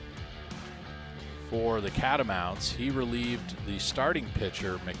for the Catamounts. He relieved the starting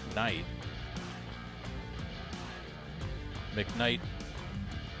pitcher, McKnight. McKnight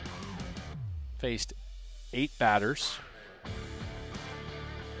faced 8 batters,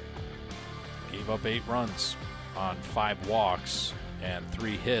 gave up 8 runs on 5 walks and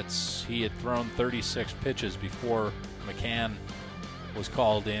 3 hits. He had thrown 36 pitches before McCann was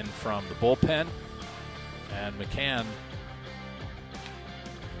called in from the bullpen, and McCann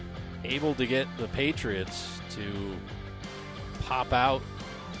able to get the Patriots to pop out,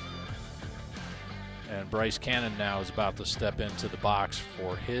 and Bryce Cannon now is about to step into the box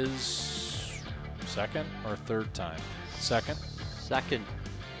for his second or third time? Second? Second.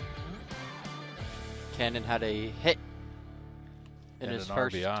 Cannon had a hit in and his an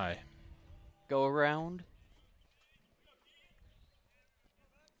first RBI. go around.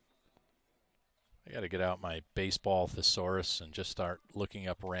 I got to get out my baseball thesaurus and just start looking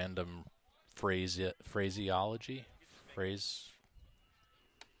up random phraseology.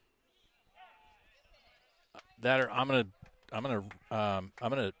 I'm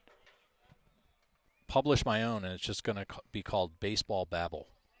gonna publish my own, and it's just gonna be called Baseball Babble.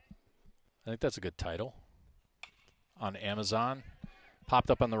 I think that's a good title. On Amazon, popped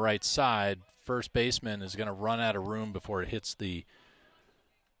up on the right side. First baseman is gonna run out of room before it hits the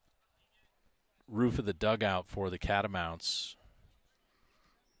roof of the dugout for the Catamounts.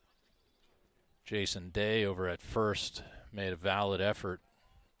 Jason Day over at first made a valid effort,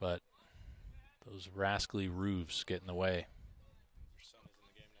 but those rascally roofs get in the way.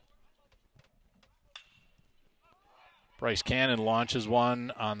 Bryce Cannon launches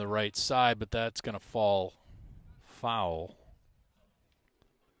one on the right side, but that's going to fall foul.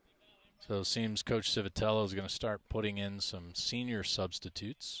 So it seems Coach Civitello is going to start putting in some senior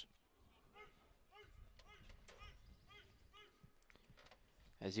substitutes.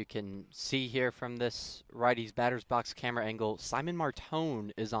 As you can see here from this righty's batter's box camera angle, Simon Martone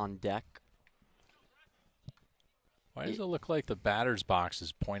is on deck. Why does it look like the batter's box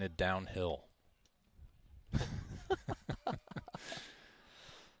is pointed downhill?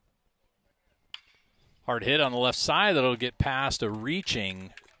 Hard hit on the left side that'll get past a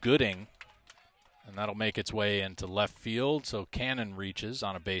reaching Gooding, and that'll make its way into left field. So Cannon reaches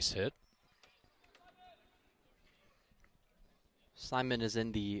on a base hit. Simon is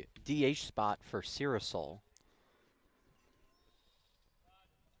in the DH spot for Sirasol.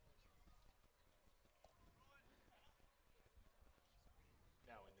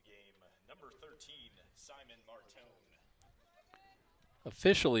 Now in the game, number 13, Simon Martone.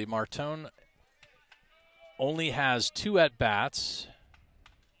 Officially, Martone only has 2 at-bats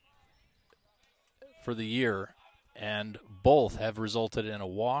for the year, and both have resulted in a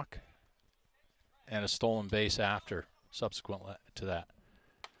walk and a stolen base after, subsequent to that.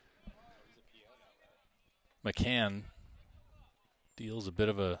 McCann deals a bit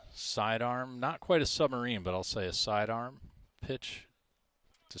of a sidearm, not quite a submarine, but I'll say a sidearm pitch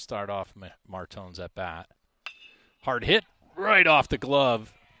to start off Martone's at-bat. Hard hit right off the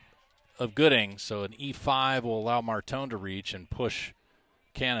glove of Gooding, so an E5 will allow Martone to reach and push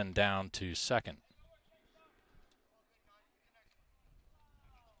Cannon down to second.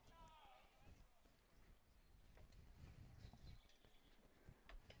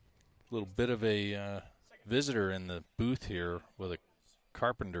 A little bit of a visitor in the booth here with a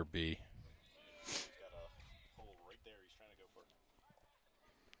carpenter bee.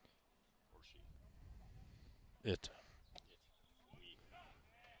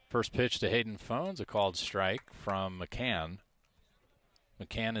 First pitch to Hayden Phones, a called strike from McCann.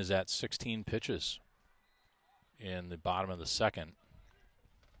 McCann is at 16 pitches in the bottom of the second.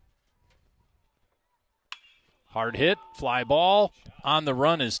 Hard hit, fly ball. On the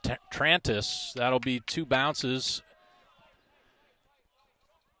run is Trantis. That'll be 2 bounces.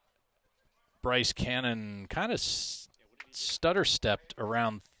 Bryce Cannon kind of stutter-stepped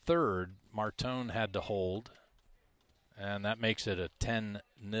around third. Martone had to hold, and that makes it a 10-0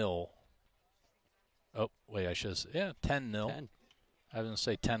 Oh, wait, I should have, 10-0. 10. I was going to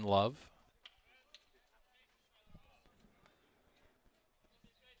say 10-love.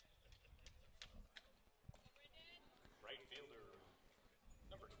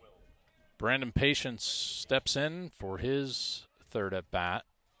 Brandon Patience steps in for his third at bat.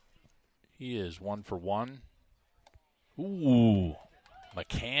 He is 1 for 1. Ooh,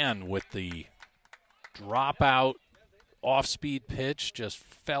 McCann with the dropout off-speed pitch just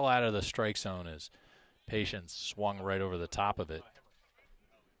fell out of the strike zone as Patience swung right over the top of it.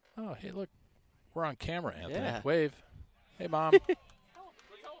 Oh, hey, look, we're on camera, Anthony. Yeah. Wave. Hey, Mom.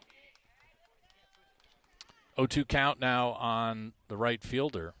 0-2 count now on the right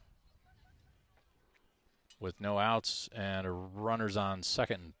fielder, with no outs and runners on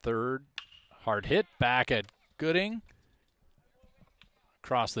second and third. Hard hit back at Gooding.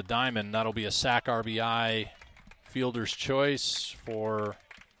 Across the diamond, that'll be a sac RBI, fielder's choice for.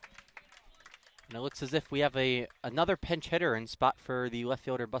 And it looks as if we have another pinch hitter in spot for the left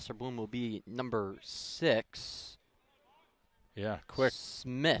fielder. Buster Bloom will be number 6. Yeah, quick.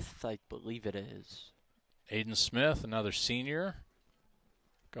 Smith, I believe it is. Aiden Smith, another senior,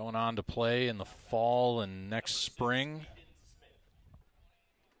 going on to play in the fall and next spring.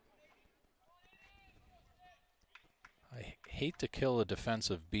 I hate to kill a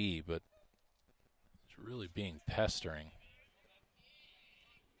defensive B, but it's really being pestering.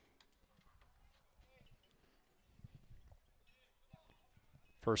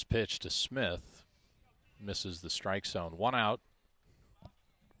 First pitch to Smith, misses the strike zone. 1 out,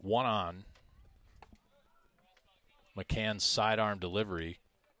 1 on. McCann's sidearm delivery.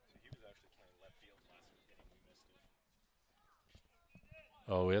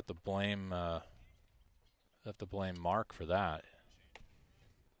 Oh, we have to blame Mark for that.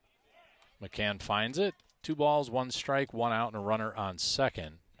 McCann finds it. 2 balls, 1 strike, 1 out, and a runner on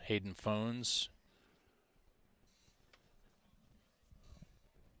second. Hayden Phones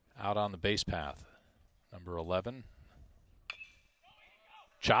out on the base path. Number 11.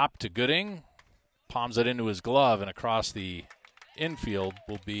 Chop to Gooding. Palms it into his glove, and across the infield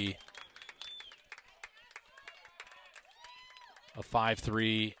will be a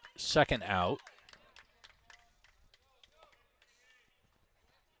 5-3 second out.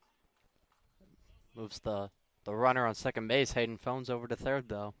 Moves the runner on second base. Hayden Phones over to third,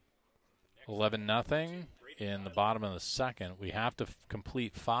 though. 11-0 in the bottom of the second. We have to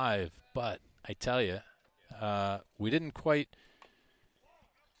complete 5, but I tell you, we didn't quite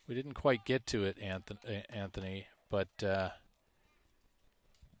get to it, Anthony. But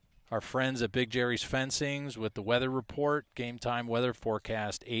our friends at Big Jerry's Fencings with the weather report, game time weather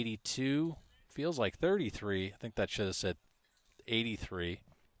forecast 82, feels like 33. I think that should have said 83.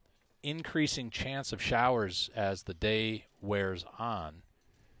 Increasing chance of showers as the day wears on.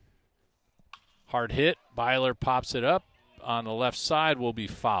 Hard hit. Byler pops it up on the left side, will be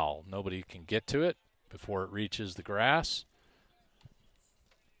foul. Nobody can get to it before it reaches the grass.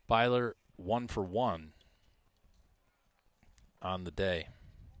 Byler 1 for 1 on the day.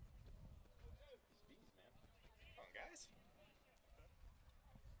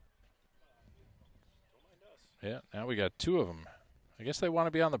 Yeah, now we got 2 of them. I guess they want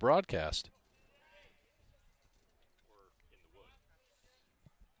to be on the broadcast.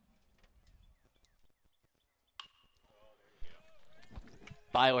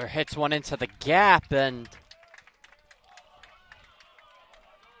 Byler hits one into the gap and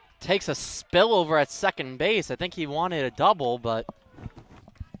takes a spill over at second base. I think he wanted a double, but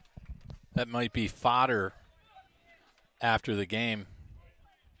that might be fodder after the game.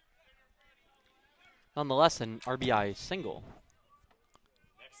 Nonetheless, an RBI single.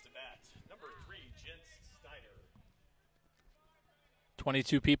 Next to bat, number 3, Jens Steiner.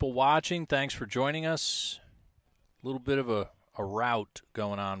 22 people watching. Thanks for joining us. A little bit of a rout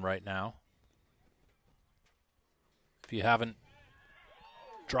going on right now. If you haven't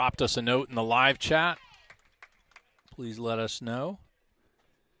dropped us a note in the live chat, please let us know.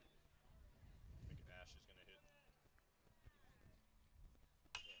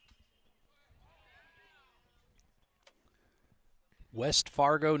 West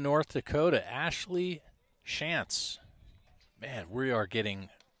Fargo, North Dakota, Ashley Shantz. Man, we are getting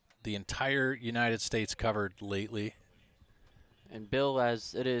the entire United States covered lately. And Bill,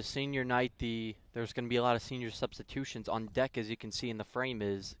 as it is senior night, there's going to be a lot of senior substitutions on deck. As you can see in the frame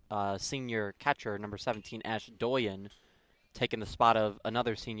is senior catcher, number 17, Ash Doyen, taking the spot of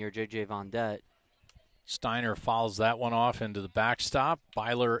another senior, J.J. Vondet. Steiner fouls that one off into the backstop.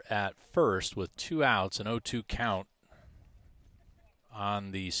 Byler at first with 2 outs, an 0-2 count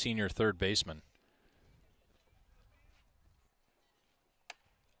on the senior third baseman.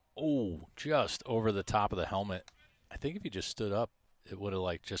 Oh, just over the top of the helmet. I think if he just stood up, it would have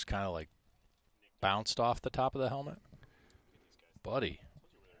like just kind of like bounced off the top of the helmet. Buddy.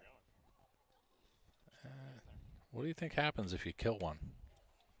 What do you think happens if you kill one?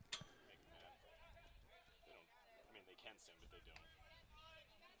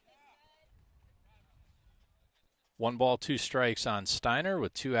 One ball, two strikes on Steiner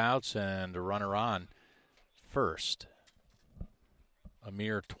with 2 outs and a runner on first. A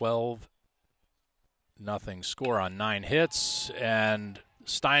mere 12-0 score on 9 hits, and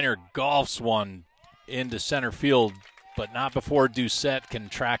Steiner golfs one into center field, but not before Doucette can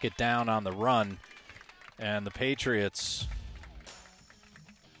track it down on the run. And the Patriots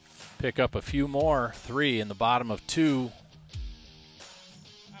pick up a few more, 3 in the bottom of 2.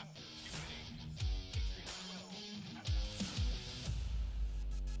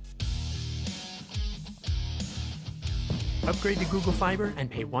 Upgrade to Google Fiber and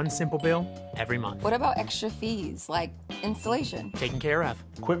pay one simple bill every month. What about extra fees, like installation? Taken care of.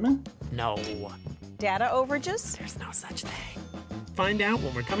 Equipment? No. Data overages? There's no such thing. Find out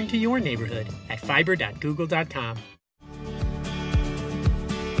when we're coming to your neighborhood at fiber.google.com.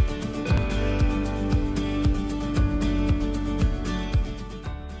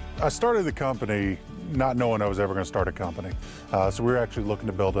 I started the company not knowing I was ever going to start a company. So we were actually looking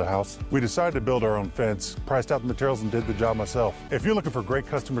to build a house. We decided to build our own fence, priced out the materials, and did the job myself. If you're looking for great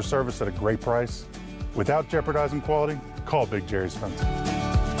customer service at a great price, without jeopardizing quality, call Big Jerry's Fence.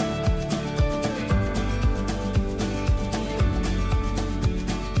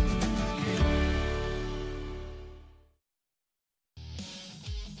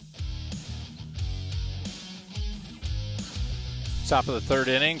 Top of the third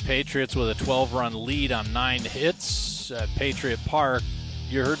inning, Patriots with a 12-run lead on 9 hits at Patriot Park.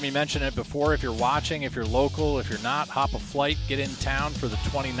 You heard me mention it before. If you're watching, if you're local, if you're not, hop a flight, get in town for the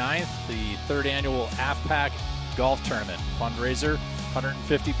 29th, the 3rd annual AFPAC golf tournament fundraiser.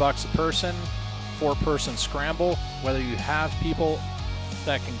 $150 a person, 4-person scramble. Whether you have people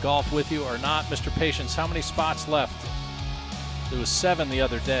that can golf with you or not. Mr. Patience, how many spots left? There was 7 the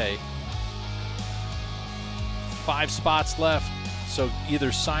other day. 5 spots left. So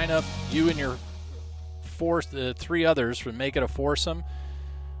either sign up, you and your 3 others, for make it a foursome,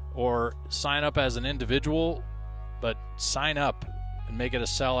 or sign up as an individual, but sign up and make it a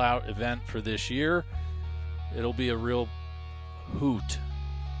sellout event for this year. It'll be a real hoot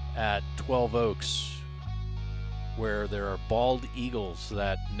at 12 Oaks, where there are bald eagles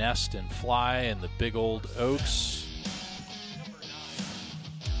that nest and fly in the big old oaks.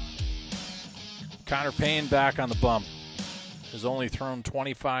 Connor Payne back on the bump. Has only thrown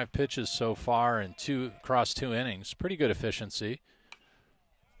 25 pitches so far in across 2 innings. Pretty good efficiency.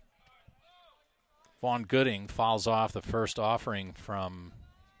 Vaughn Gooding fouls off the first offering from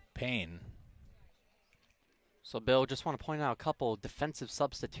Payne. So, Bill, just want to point out a couple defensive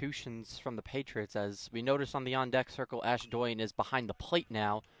substitutions from the Patriots. As we noticed on the on-deck circle, Ash Doyen is behind the plate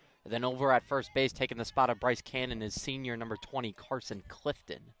now. And then over at first base, taking the spot of Bryce Cannon, is senior number 20, Carson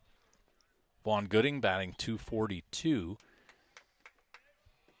Clifton. Vaughn Gooding batting .242.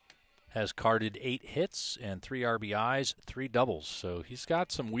 Has carded 8 hits and 3 RBIs, 3 doubles. So he's got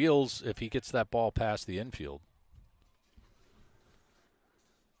some wheels if he gets that ball past the infield.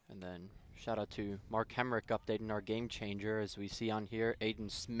 And then shout out to Mark Hemrick updating our game changer, as we see on here Aiden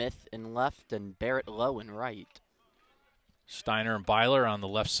Smith in left and Barrett Lowe in right. Steiner and Byler on the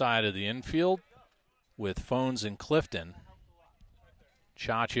left side of the infield with Phones and Clifton.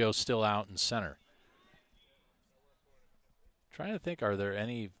 Chaccio still out in center. Trying to think, are there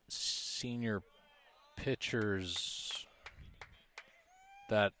any senior pitchers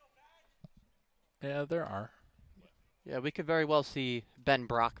that... Yeah, there are. Yeah, we could very well see Ben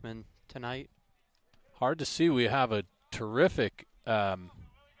Brockman tonight. Hard to see. We have a terrific turnout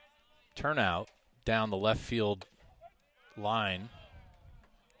down the left field line.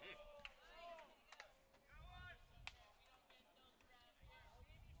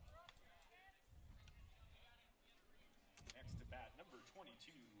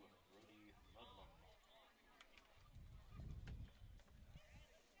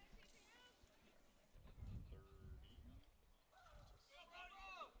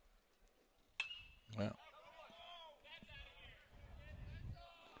 Well,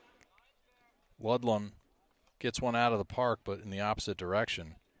 Ludlam gets one out of the park, but in the opposite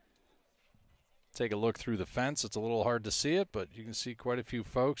direction. Take a look through the fence. It's a little hard to see it, but you can see quite a few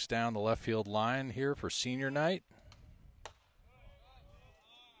folks down the left field line here for senior night.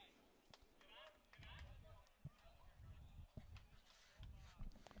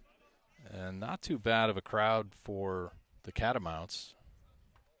 And not too bad of a crowd for the Catamounts.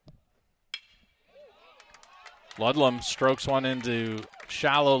 Ludlam strokes one into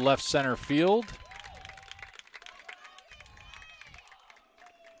shallow left center field.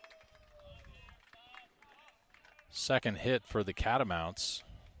 Second hit for the Catamounts.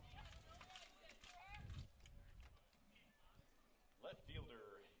 Left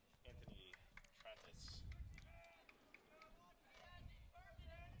fielder Anthony Travis.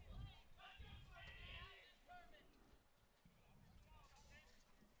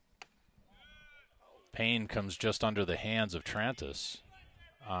 Payne comes just under the hands of Trantis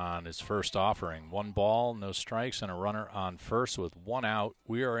on his first offering. 1 ball, no strikes, and a runner on first with 1 out.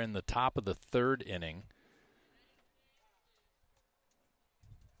 We are in the top of the 3rd inning.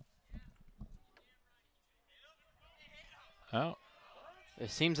 Oh.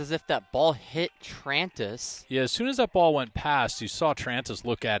 It seems as if that ball hit Trantis. Yeah, as soon as that ball went past, you saw Trantis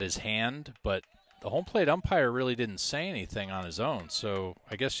look at his hand, but the home plate umpire really didn't say anything on his own. So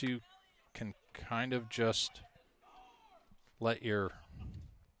I guess you can kind of just let your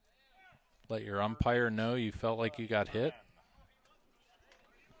umpire know you felt like you got hit.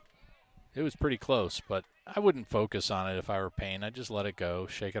 It was pretty close, but I wouldn't focus on it if I were Payne. I'd just let it go,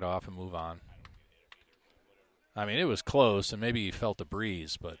 shake it off, and move on. I mean, it was close, and maybe he felt a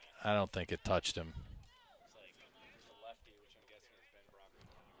breeze, but I don't think it touched him.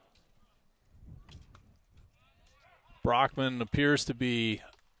 Brockman appears to be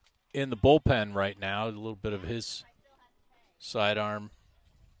in the bullpen right now. A little bit of his sidearm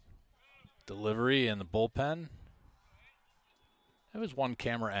delivery in the bullpen. That was one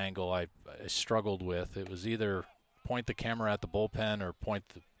camera angle I struggled with. It was either point the camera at the bullpen or point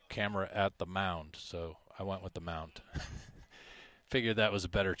the camera at the mound. So I went with the mound. Figured that was a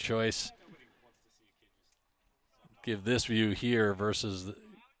better choice. Give this view here versus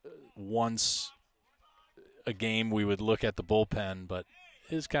once a game we would look at the bullpen, but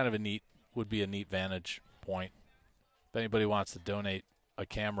it is kind of would be a neat vantage point. If anybody wants to donate a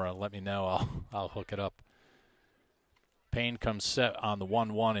camera, let me know. I'll hook it up. Payne comes set on the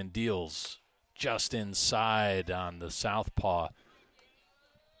 1-1 and deals just inside on the southpaw.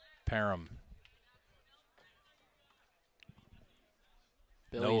 Parham.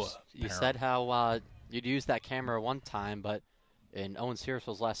 Billy, you said how you'd use that camera one time, but in Owen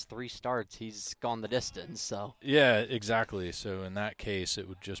Searsville's last 3 starts, he's gone the distance. So yeah, exactly. So in that case, it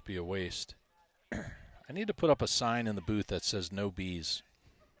would just be a waste. I need to put up a sign in the booth that says no bees.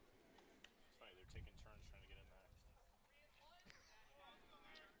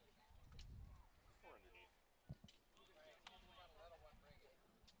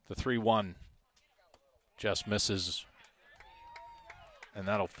 The 3-1 just misses, and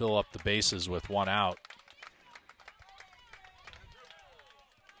that'll fill up the bases with 1 out.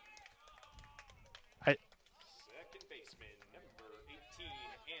 Second baseman, number 18,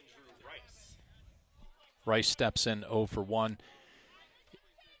 Andrew Rice. Rice steps in 0 for 1.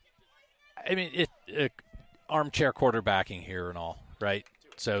 I mean, armchair quarterbacking here and all, right?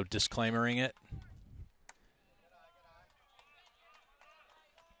 So disclaimering it.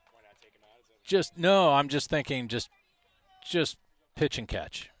 I'm just thinking just pitch and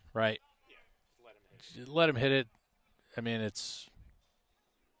catch, right? Yeah, let him hit it. I mean, it's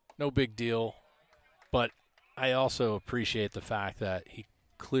no big deal, but I also appreciate the fact that he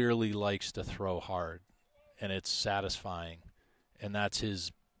clearly likes to throw hard, and it's satisfying, and that's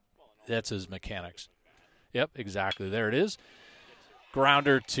his mechanics. Yep, exactly. There it is.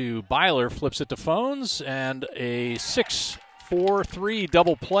 Grounder to Byler, flips it to Phones, and a 6-4-3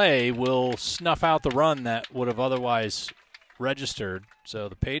 double play will snuff out the run that would have otherwise registered. So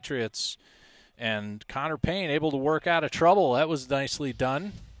the Patriots and Connor Payne able to work out of trouble. That was nicely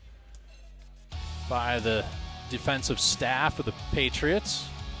done by the defensive staff of the Patriots.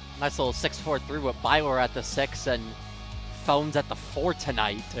 Nice little 6-4-3 with Byler at the 6 and Phones at the 4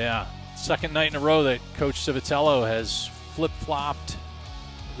 tonight. Yeah, second night in a row that Coach Civitello has flip-flopped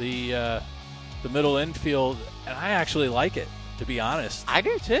the middle infield, and I actually like it, to be honest. I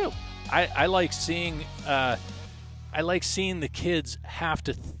do too. I like seeing the kids have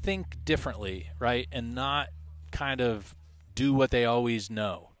to think differently, right, and not kind of do what they always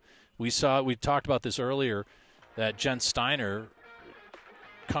know. We talked about this earlier, that Jen Steiner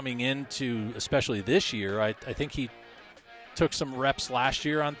coming into, especially this year, I think he took some reps last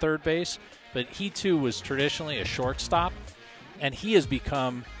year on third base, but he too was traditionally a shortstop, and he has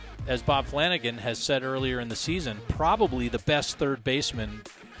become, as Bob Flanagan has said earlier in the season, probably the best third baseman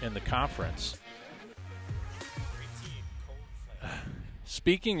in the conference.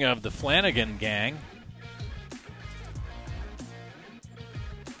 Speaking of the Flanagan gang,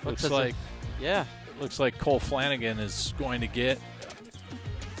 looks like Cole Flanagan is going to get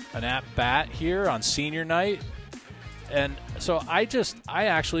an at-bat here on senior night. And so I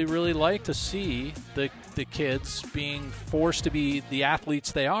actually really like to see the kids being forced to be the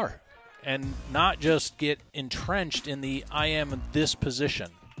athletes they are and not just get entrenched in the I am this position,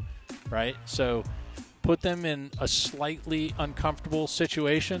 right? So put them in a slightly uncomfortable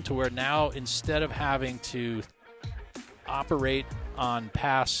situation to where now instead of having to operate on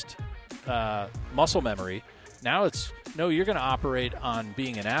past muscle memory, now it's, no, you're going to operate on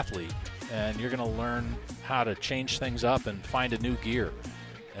being an athlete, and you're going to learn how to change things up and find a new gear.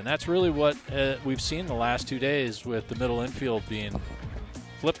 And that's really what we've seen the last 2 days with the middle infield being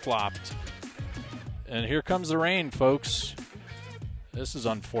flip-flopped. And here comes the rain, folks. This is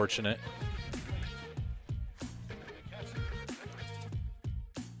unfortunate.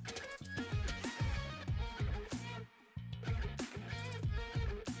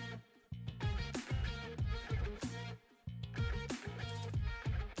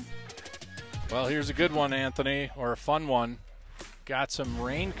 Well, here's a good one, Anthony, or a fun one. Got some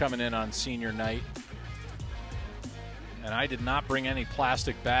rain coming in on senior night. And I did not bring any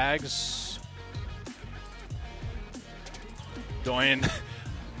plastic bags. Doyen,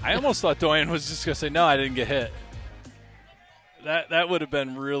 I almost thought Doyen was just going to say, no, I didn't get hit. That would have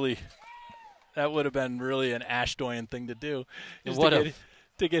been really an Ash Doyen thing to do. To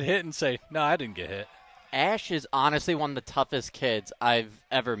get hit and say, no, I didn't get hit. Ash is honestly one of the toughest kids I've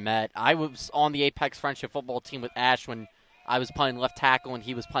ever met. I was on the Apex Friendship football team with Ash when I was playing left tackle and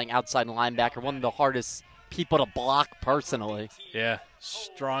he was playing outside linebacker, one of the hardest people to block personally. Yeah,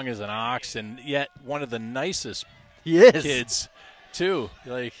 strong as an ox, and yet one of the nicest kids, too.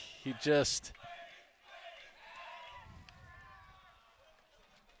 Like, he just...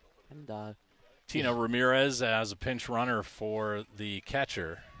 And, Tino Ramirez as a pinch runner for the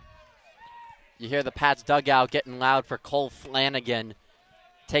catcher. You hear the Pats dugout getting loud for Cole Flanagan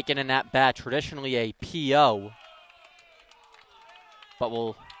taking in that bat, traditionally a PO. But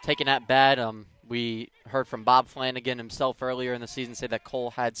we'll take in that bat. We heard from Bob Flanagan himself earlier in the season say that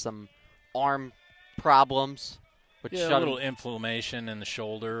Cole had some arm problems. Which a little inflammation in the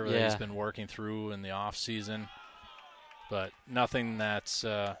shoulder that he's been working through in the off season. But nothing that's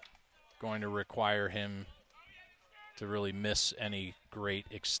going to require him to really miss any great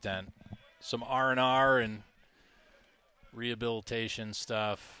extent. Some R&R and rehabilitation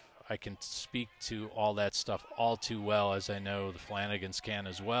stuff. I can speak to all that stuff all too well, as I know the Flanagans can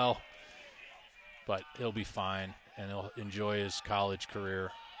as well. But he'll be fine, and he'll enjoy his college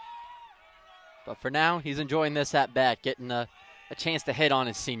career. But for now, he's enjoying this at bat, getting a chance to hit on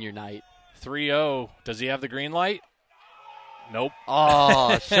his senior night. 3-0. Does he have the green light? Nope.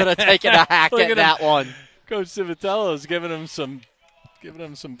 Oh, should have taken a hack at that one. Coach Civitello's giving him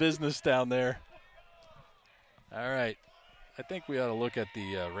some business down there. All right. I think we ought to look at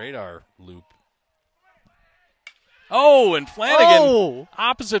the radar loop. Oh, and Flanagan,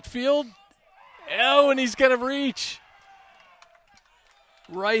 opposite field. Oh, and he's going to reach.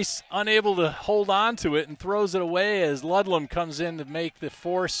 Rice unable to hold on to it and throws it away as Ludlam comes in to make the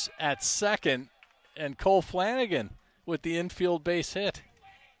force at second. And Cole Flanagan with the infield base hit.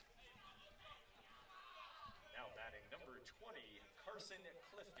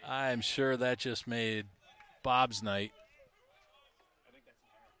 I'm sure that just made Bob's night.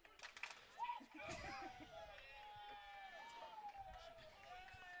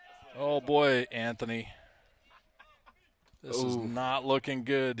 Oh, boy, Anthony. This is not looking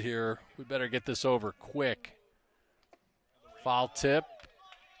good here. We better get this over quick. Foul tip.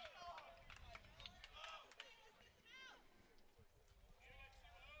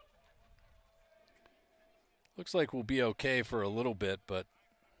 Looks like we'll be okay for a little bit, but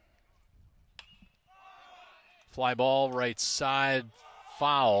fly ball right side,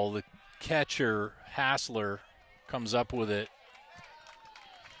 foul. The catcher, Hassler, comes up with it.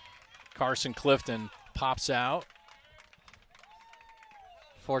 Carson Clifton pops out.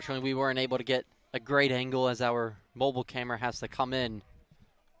 Fortunately, we weren't able to get a great angle as our mobile camera has to come in.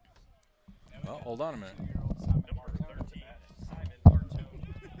 Well, hold on a minute.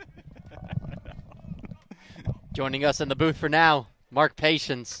 Joining us in the booth for now, Mark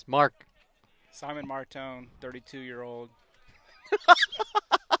Patience. Mark. Simon Martone, 32-year-old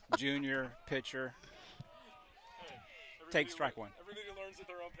junior pitcher. Take strike one. Everybody learns at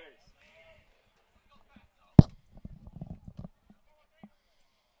their own pace.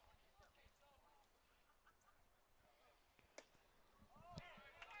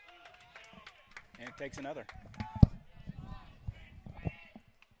 And it takes another.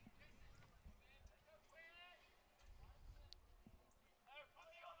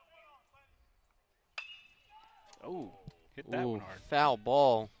 Hit that one hard. Foul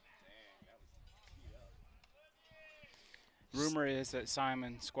ball. Rumor is that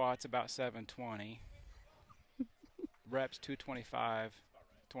Simon squats about 720. Reps 225,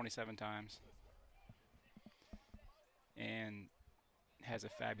 27 times. And has a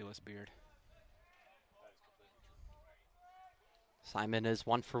fabulous beard. Simon is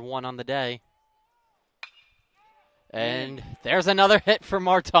 1 for 1 on the day. And there's another hit for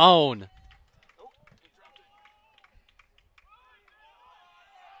Martone.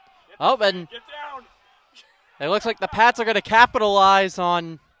 Oh, and it looks like the Pats are going to capitalize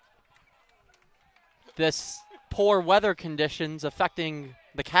on this poor weather conditions affecting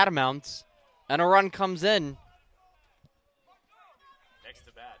the Catamounts, and a run comes in. Next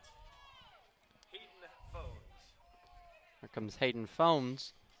to bat, Hayden Phones. Here comes Hayden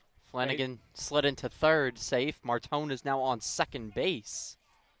Phones. Flanagan slid into third, safe. Martone is now on second base.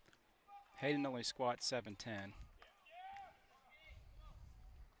 Hayden only squats 710.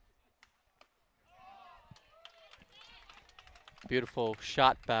 Beautiful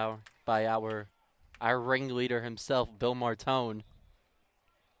shot by our ringleader himself, Bill Martone.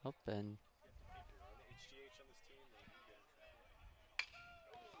 Oh, and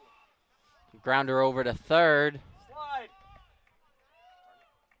grounder over to third.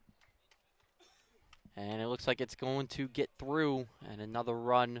 And it looks like it's going to get through, and another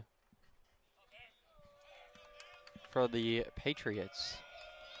run for the Patriots.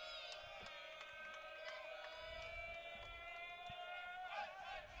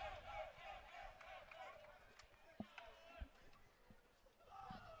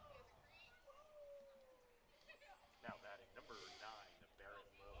 Now batting number 9, Barrett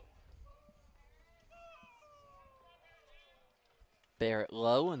Lowe. Barrett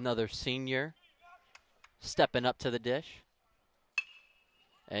Lowe, another senior, stepping up to the dish.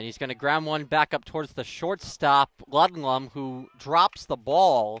 And he's going to ground one back up towards the shortstop, Ludlum, who drops the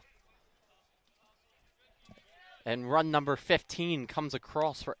ball. And run number 15 comes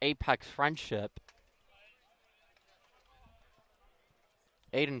across for AFPAC Friendship.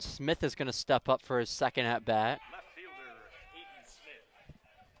 Aiden Smith is going to step up for his second at-bat. Left fielder, Aiden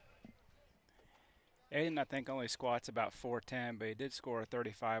Smith. Aiden, I think, only squats about 410, but he did score a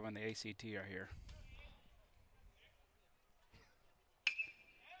 35 on the ACT right here.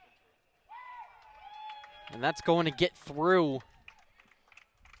 And that's going to get through.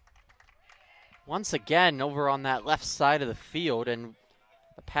 Once again, over on that left side of the field, and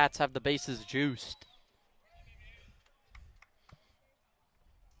the Pats have the bases juiced.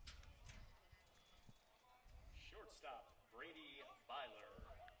 Shortstop, Brady Byler.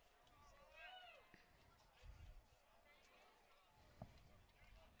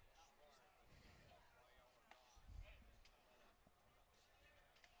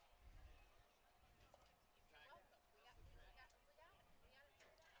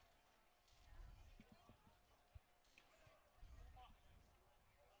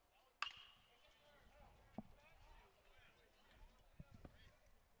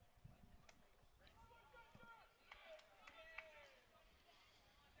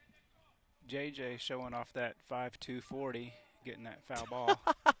 JJ showing off that 5.240, getting that foul ball.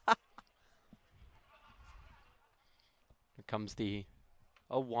 Here comes the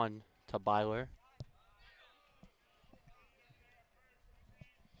 0-1 to Byler.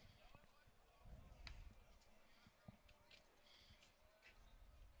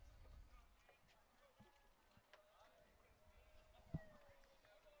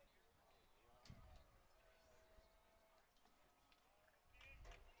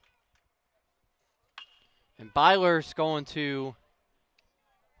 And Byler's going to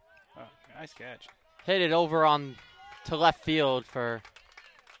Nice catch. hit it over on to left field for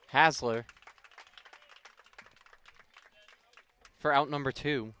Hasler for out number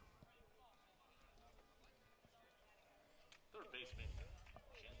 2. Third baseman,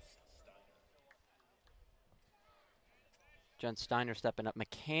 Jen Steiner stepping up.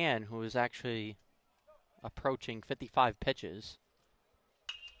 McCann, who is actually approaching 55 pitches.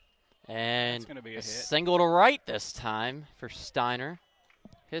 And That's gonna be a hit. single to right this time for Steiner.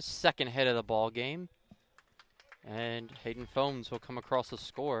 His second hit of the ball game. And Hayden Phones will come across the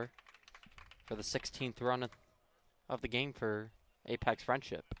score for the 16th run of the game for AFPAC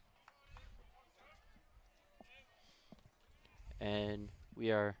Friendship. And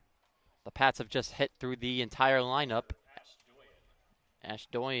the Pats have just hit through the entire lineup. Ash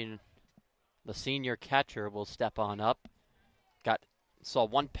Doyen, the senior catcher, will step on up. Saw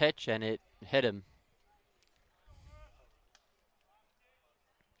one pitch and it hit him.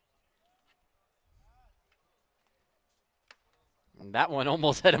 And that one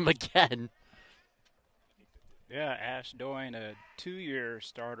almost hit him again. Yeah, Ash Doyne, a 2-year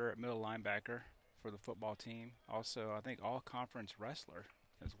starter at middle linebacker for the football team. Also, I think all-conference wrestler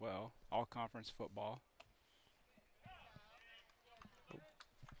as well, all-conference football.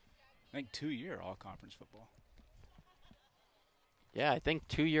 I think 2-year all-conference football. Yeah, I think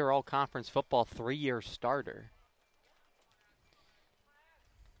 2-year all-conference football, 3-year starter.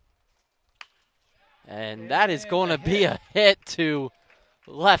 And that is going to be a hit to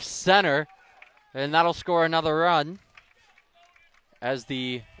left center. And that'll score another run as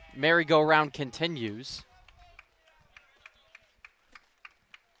the merry-go-round continues.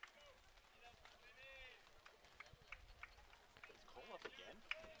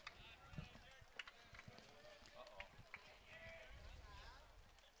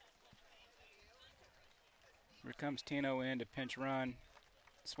 Here comes Tino in to pinch run,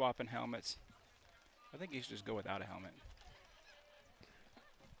 swapping helmets. I think he should just go without a helmet.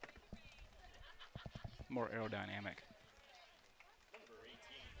 More aerodynamic.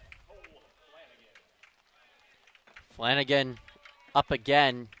 Flanagan up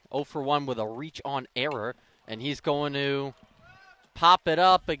again, 0 for 1 with a reach on error, and he's going to pop it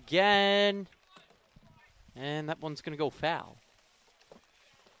up again, and that one's going to go foul.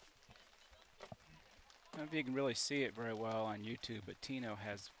 I don't know if you can really see it very well on YouTube, but Tino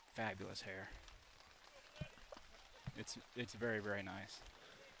has fabulous hair. It's very, very nice.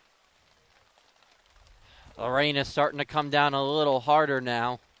 The rain is starting to come down a little harder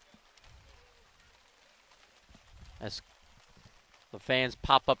now as the fans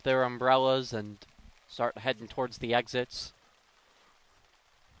pop up their umbrellas and start heading towards the exits.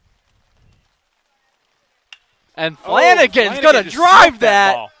 And Flanagan's going to drive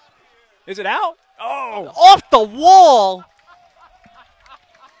that. Ball. Is it out? Oh! Off the wall.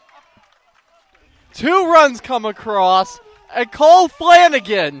 2 runs come across, and Cole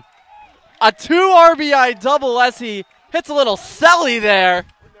Flanagan, a 2 RBI double as he hits a little celly there.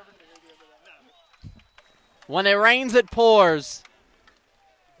 When it rains, it pours.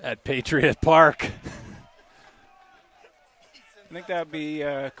 At Patriot Park. I think that would be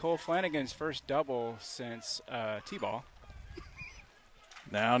Cole Flanagan's first double since T-ball.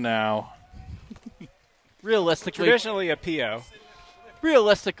 Now. Realistically. Traditionally a PO.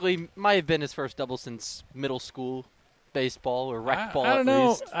 Realistically, might have been his first double since middle school baseball or rec ball at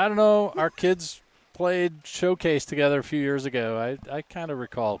least. I don't know. Our kids played showcase together a few years ago. I kind of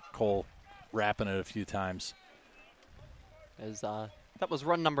recall Cole rapping it a few times. As that was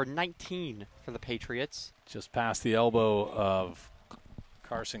run number 19 for the Patriots. Just past the elbow of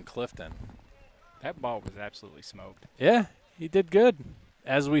Carson Clifton. That ball was absolutely smoked. Yeah, he did good.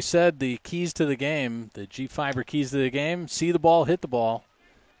 As we said, the keys to the game, the G-Fiber keys to the game, see the ball, hit the ball.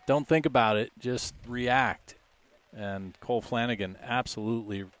 Don't think about it. Just react. And Cole Flanagan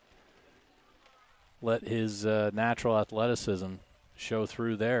absolutely let his natural athleticism show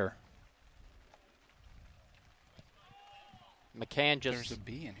through there. McCann just... There's a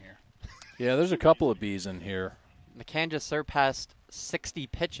bee in here. Yeah, there's a couple of bees in here. McCann just surpassed 60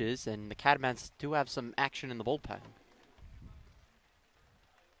 pitches, and the Catamounts do have some action in the bullpen.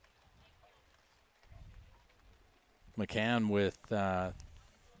 McCann, with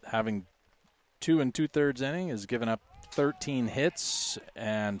having 2 2/3 inning, has given up 13 hits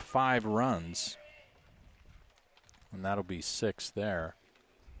and 5 runs. And that'll be 6 there.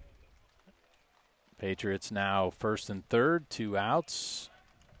 Patriots now 1st and 3rd, 2 outs.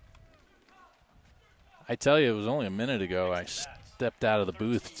 I tell you, it was only a minute ago I stepped out of the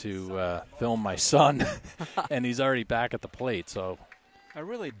booth to film my son, and he's already back at the plate. So I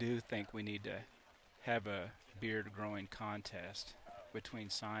really do think we need to have a beard-growing contest between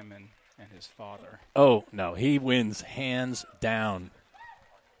Simon and his father. Oh, no, he wins hands down.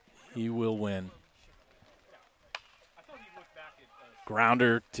 He will win.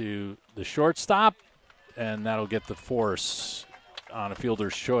 Grounder to the shortstop, and that'll get the force on a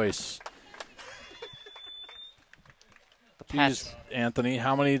fielder's choice. Jeez, Anthony,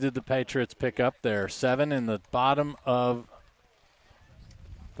 how many did the Patriots pick up there? 7 in the bottom of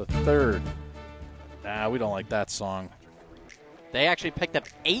the 3rd. Nah, we don't like that song. They actually picked up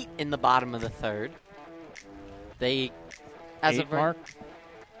 8 in the bottom of the 3rd. They, as 8 of mark.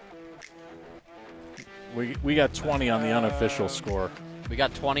 We got 20 on the unofficial score. We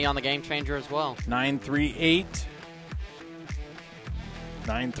got 20 on the game changer as well. 9-3-8.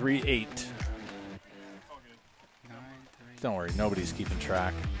 9-3-8. Don't worry, nobody's keeping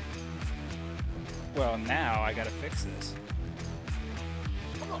track. Well, now I got to fix this.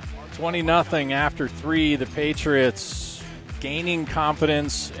 20-0 after 3. The Patriots gaining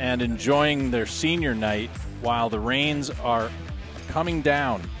confidence and enjoying their senior night while the rains are coming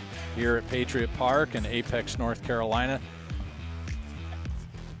down here at Patriot Park in Apex, North Carolina.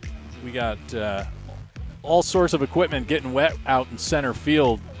 We got all sorts of equipment getting wet out in center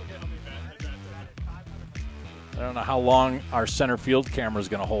field. I don't know how long our center field camera is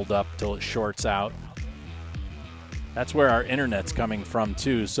going to hold up till it shorts out. That's where our internet's coming from,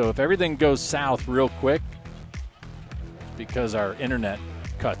 too. So if everything goes south real quick, it's because our internet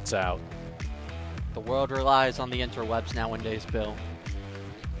cuts out. The world relies on the interwebs nowadays, Bill.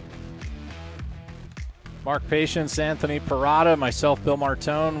 Mark Patience, Anthony Parada, myself, Bill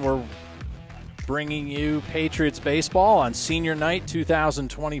Martone. We're bringing you Patriots baseball on Senior Night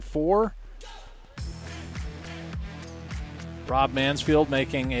 2024. Rob Mansfield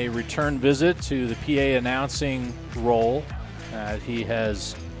making a return visit to the PA announcing role that he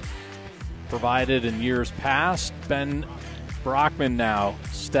has provided in years past. Ben Brockman now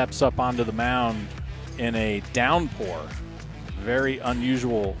steps up onto the mound in a downpour. Very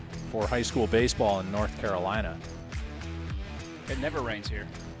unusual for high school baseball in North Carolina. It never rains here.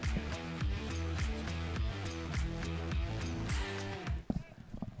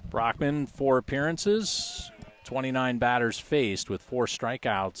 Brockman, 4 appearances, 29 batters faced with 4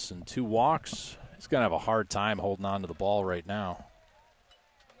 strikeouts and 2 walks. He's going to have a hard time holding on to the ball right now.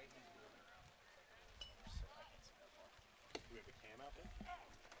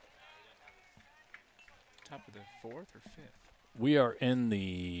 Top of the 4th or 5th? We are in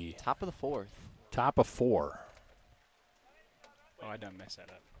the top of the 4th. Top of 4. Oh, I done messed that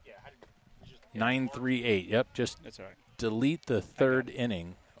up. 9-3-8. Yep, just That's all right. delete the 3rd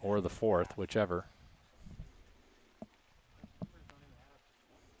inning or the 4th, whichever.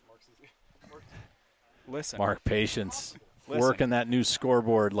 Listen. Mark Patience Listen. working that new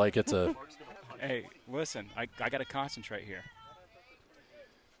scoreboard like it's a. Hey, listen, I got to concentrate here.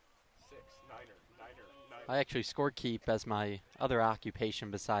 I actually scorekeep as my other occupation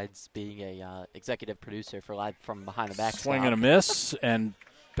besides being a executive producer for Live from Behind the Backstop. Swing and a miss, and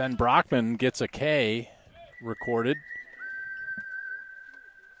Ben Brockman gets a K recorded.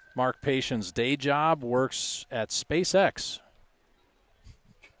 Mark Patience's day job works at SpaceX,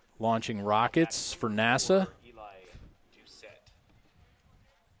 launching rockets for NASA.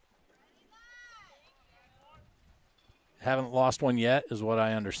 Haven't lost one yet, is what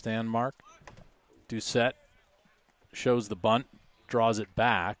I understand, Mark. Doucette shows the bunt, draws it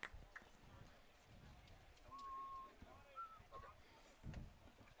back.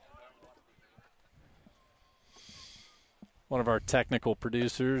 One of our technical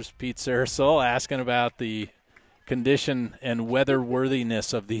producers, Pete Sarasol, asking about the condition and weather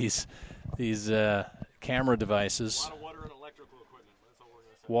worthiness of these camera devices. A lot of water and electrical equipment. That's all we're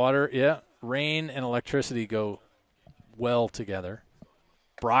going to say. Water, yeah. Rain and electricity go well together.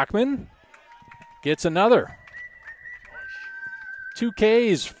 Brockman gets another. 2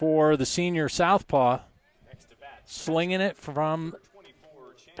 Ks for the senior southpaw. Slinging it from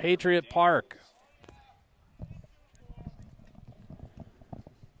Patriot Park.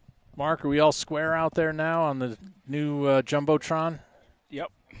 Mark, are we all square out there now on the new Jumbotron?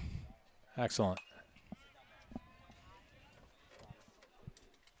 Yep. Excellent.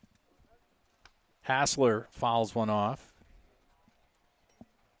 Hassler fouls one off.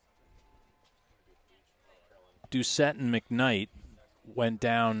 Doucette and McKnight went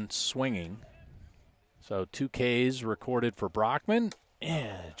down swinging. So 2 Ks recorded for Brockman.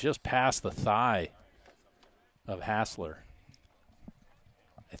 Just past the thigh of Hassler.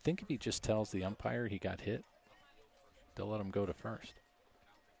 I think if he just tells the umpire he got hit, they'll let him go to first.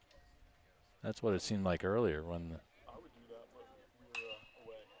 That's what it seemed like earlier when the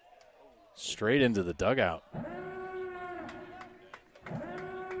straight into the dugout.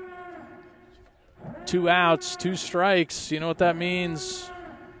 2 outs, 2 strikes. You know what that means.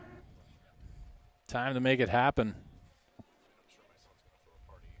 Time to make it happen.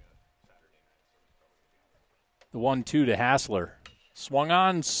 The 1-2 to Hassler. Swung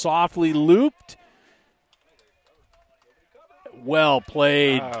on, softly looped. Well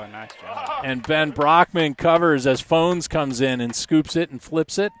played. Oh, nice job. And Ben Brockman covers as Phones comes in and scoops it and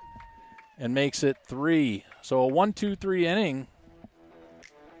flips it and makes it 3. So a 1-2-3 inning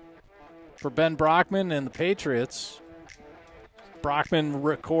for Ben Brockman and the Patriots. Brockman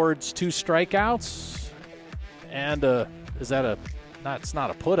records 2 strikeouts. And it's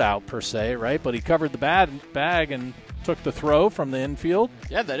not a put out per se, right? But he covered the bag and took the throw from the infield.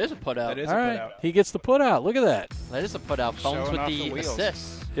 Yeah, that is a put out. That is All a right, put out. he gets the put out. Look at that. That is a put out. Phones Showing with off the the wheels.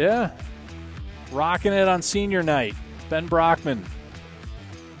 assists. Yeah. Rocking it on senior night. Ben Brockman.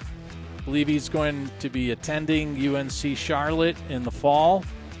 Believe he's going to be attending UNC Charlotte in the fall,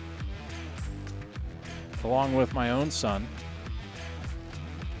 along with my own son.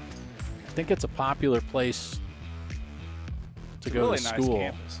 I think it's a popular place to It's go a really to nice school.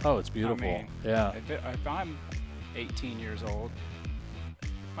 campus. Oh, it's beautiful. I mean, yeah. If I'm 18 years old,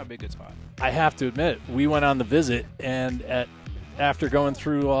 might be a good spot. I have to admit, we went on the visit, and after going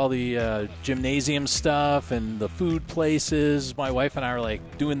through all the gymnasium stuff and the food places, my wife and I are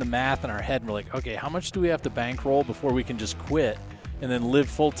like doing the math in our head, and we're like, okay, how much do we have to bankroll before we can just quit and then live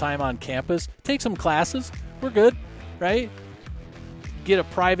full-time on campus? Take some classes. We're good, right? Get a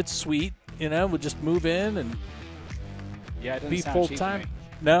private suite, we'll just move in and Yeah, it doesn't be sound full cheap to time. me.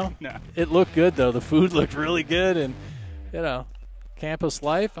 No? No. It looked good though. The food looked really good, and campus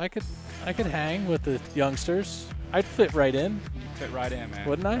life. I could hang with the youngsters. I'd fit right in. You'd fit right in, man.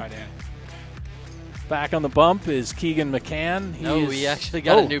 Wouldn't I? Right in. Back on the bump is Keegan McCann. We actually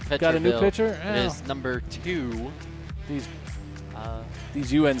got a new pitcher. Got a new Bill. pitcher? It is number 2.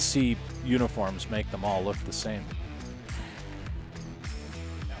 These UNC uniforms make them all look the same.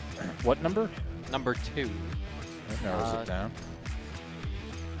 What number? Number 2. That narrows it down.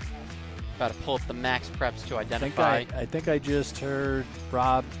 About to pull up the Max Preps to identify. I think I just heard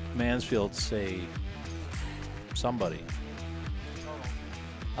Rob Mansfield say somebody.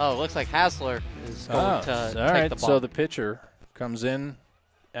 Oh, it looks like Hassler is going to take all right, the ball. so the pitcher comes in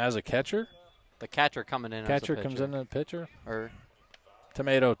as a catcher? The catcher coming in as a pitcher. Catcher comes in as a pitcher? Or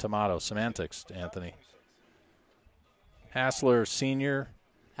tomato, semantics, Anthony. Hassler Sr.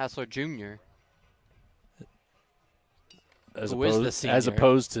 Hassler Jr. Who is the senior? As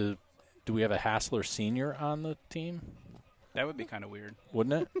opposed to, do we have a Hassler Sr. on the team? That would be kind of weird.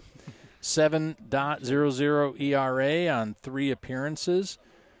 Wouldn't it? 7.00 ERA on 3 appearances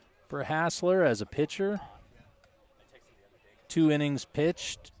for Hassler as a pitcher. 2 innings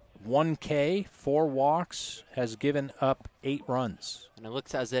pitched, 1 K, 4 walks, has given up 8 runs. And it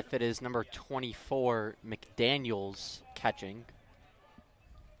looks as if it is number 24, McDaniels, catching.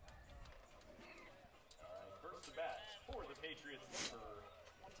 First to bat for the Patriots, number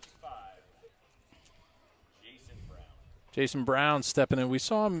 25, Jason Brown. Jason Brown stepping in. We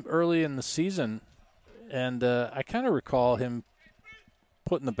saw him early in the season, and I kind of recall him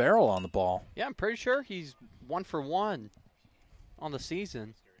putting the barrel on the ball. Yeah, I'm pretty sure he's 1 for 1 on the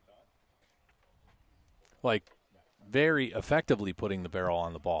season. Like, very effectively putting the barrel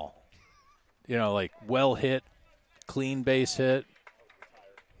on the ball. Like well hit, clean base hit.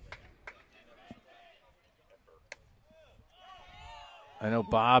 I know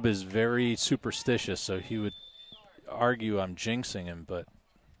Bob is very superstitious, so he would argue I'm jinxing him, but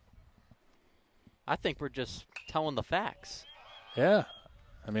I think we're just telling the facts. Yeah.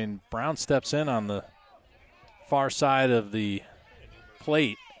 I mean, Brown steps in on the far side of the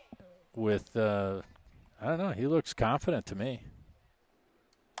plate with, I don't know, he looks confident to me.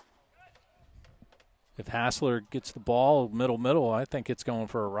 If Hassler gets the ball middle, I think it's going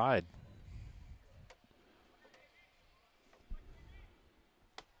for a ride.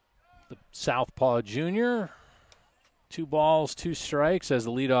 The Southpaw Jr., 2 balls, 2 strikes as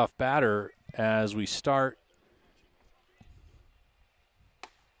the leadoff batter as we start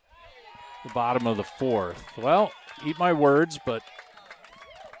the bottom of the 4th. Well, eat my words, but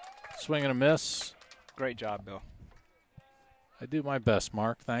swing and a miss. Great job, Bill. I do my best,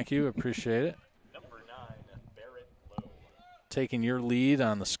 Mark. Thank you. Appreciate it. Number 9, Barrett Lowe. Taking your lead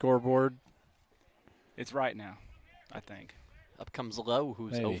on the scoreboard. It's right now, I think. Up comes Lowe,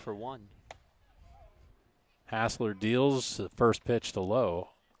 who's Maybe. 0 for 1. Hassler deals the first pitch to Lowe,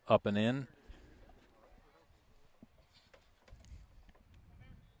 up and in.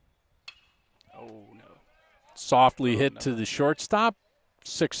 Oh, no. Softly hit to the shortstop,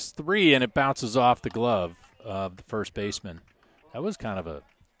 6-3, and it bounces off the glove of the first baseman. That was kind of a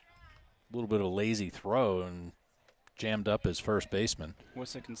little bit of a lazy throw and jammed up his first baseman.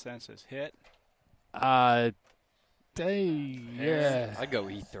 What's the consensus? Hit? Yeah. I'd go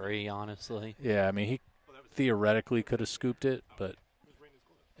E3, honestly. Yeah, I mean, he theoretically could have scooped it, but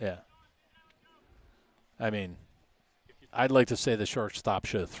yeah. I mean, I'd like to say the shortstop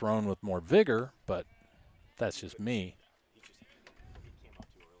should have thrown with more vigor, but that's just me.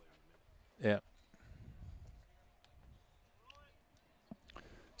 Yeah.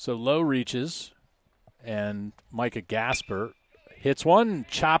 So Lowe reaches, and Micah Gasper hits one,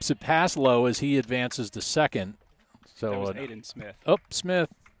 chops it past Lowe as he advances to second. So that was Aiden Smith. Oh, Smith.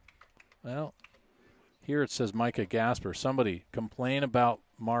 Well, here it says Micah Gasper. Somebody complain about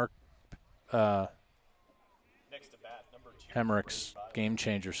Mark Hemmerich's game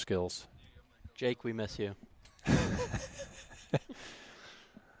changer skills. Jake, we miss you.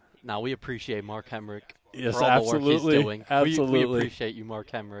 No, we appreciate Mark Hemrick. Yes, for all absolutely. The work he's doing. Absolutely. We appreciate you, Mark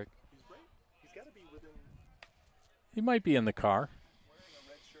Hemrick. He might be in the car.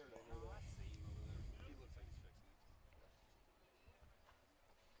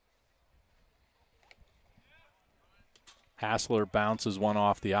 Hassler bounces one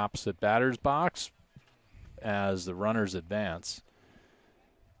off the opposite batter's box as the runners advance.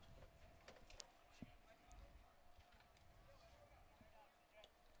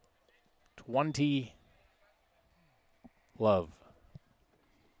 Love.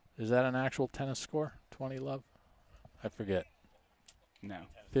 Is that an actual tennis score? 20 love? I forget. No.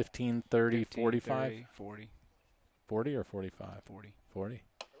 15, 30, 15, 45? 30, 40. 40 or 45? 40. 40.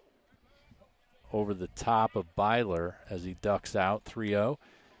 Over the top of Byler as he ducks out 3-0.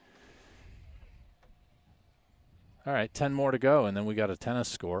 All right, 10 more to go, and then we got a tennis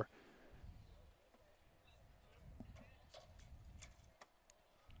score.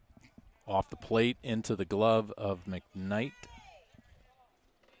 Off the plate into the glove of McKnight.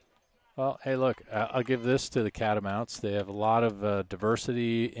 Well, hey, look, I'll give this to the Catamounts. They have a lot of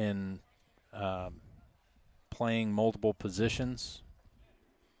diversity in playing multiple positions.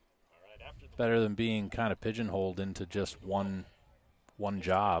 Better than being kind of pigeonholed into just one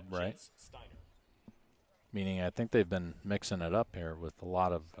job, right? Meaning I think they've been mixing it up here with a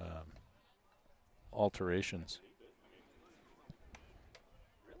lot of alterations.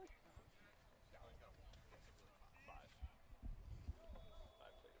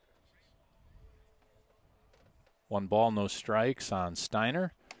 One ball, no strikes on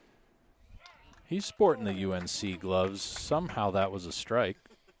Steiner. He's sporting the UNC gloves. Somehow that was a strike.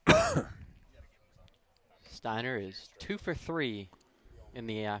 Steiner is 2 for 3 in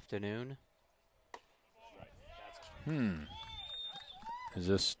the afternoon. Is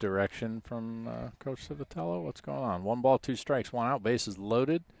this direction from Coach Civitello? What's going on? 1 ball, 2 strikes, 1 out. Bases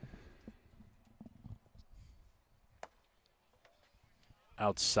loaded.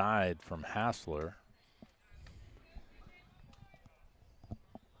 Outside from Hassler.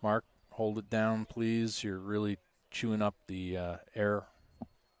 Mark, hold it down, please. You're really chewing up the air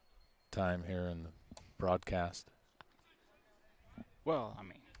time here in the broadcast. Well, I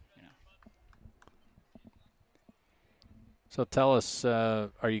mean, you know. So tell us,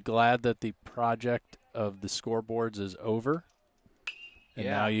 are you glad that the project of the scoreboards is over? And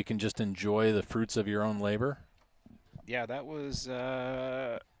now you can just enjoy the fruits of your own labor? Yeah, that was,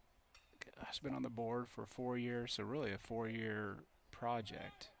 I've been on the board for 4 years, so really a 4-year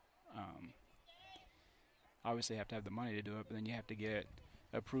project. Obviously you have to have the money to do it, but then you have to get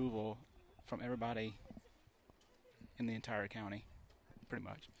approval from everybody in the entire county, pretty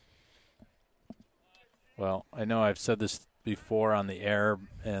much. Well, I know I've said this before on the air,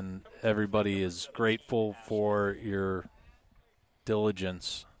 and everybody is grateful for your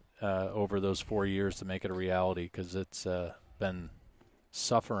diligence over those 4 years to make it a reality, because it's been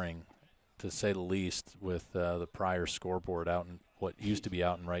suffering, to say the least, with the prior scoreboard out in what used to be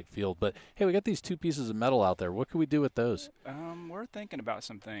out in right field. But, hey, we got these 2 pieces of metal out there. What can we do with those? We're thinking about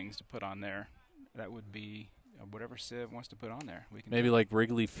some things to put on there. That would be whatever Civ wants to put on there. We can maybe like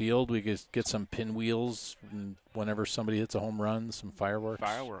Wrigley Field, we could get some pinwheels and whenever somebody hits a home run, some fireworks.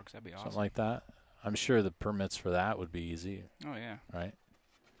 Fireworks, that'd be awesome. Something like that. I'm sure the permits for that would be easy. Oh, yeah. Right?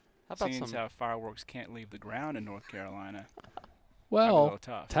 How about Seeing how fireworks can't leave the ground in North Carolina. Well,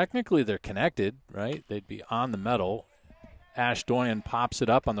 technically they're connected, right? They'd be on the metal. Ash Doyen pops it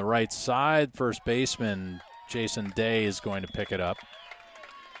up on the right side. First baseman Jason Day is going to pick it up.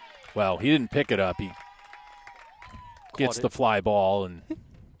 Well, he didn't pick it up. He gets the fly ball and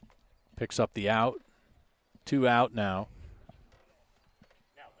picks up the out. 2 out now.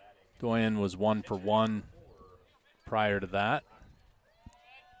 Doyen was 1 for 1 prior to that.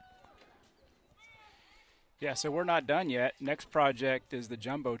 Yeah, so we're not done yet. Next project is the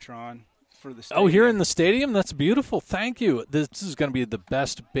Jumbotron for the stadium. Oh, here in the stadium? That's beautiful. Thank you. This is going to be the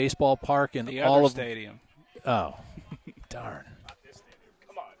best baseball park in the all other of stadium. Oh, darn.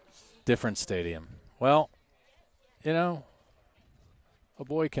 Different stadium. Well, you know, a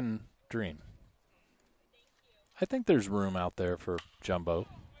boy can dream. I think there's room out there for Jumbo.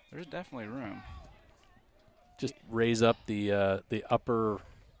 There's definitely room. Just raise up the upper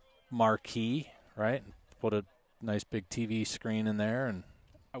marquee, right? Put a nice big TV screen in there. And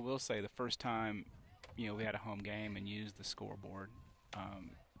I will say the first time, we had a home game and used the scoreboard,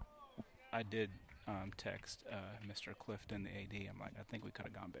 I did text Mr. Clifton, the AD. I'm like, I think we could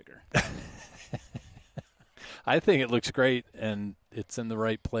have gone bigger. I think it looks great, and it's in the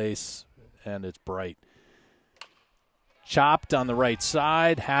right place, and it's bright. Chopped on the right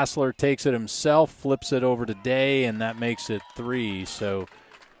side. Hassler takes it himself, flips it over to Day, and that makes it 3. So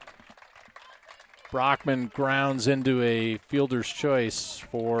Brockman grounds into a fielder's choice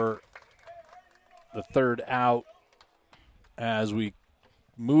for the 3rd out as we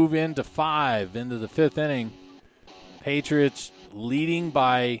move into 5, into the 5th inning. Patriots leading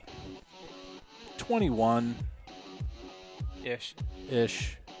by 21. Ish. And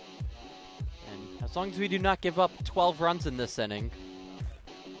as long as we do not give up 12 runs in this inning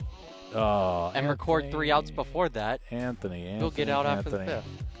and record 3 outs before that, we'll get out after the 5th.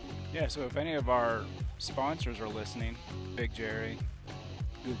 Yeah, so if any of our sponsors are listening, Big Jerry,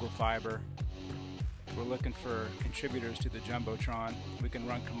 Google Fiber, we're looking for contributors to the Jumbotron. We can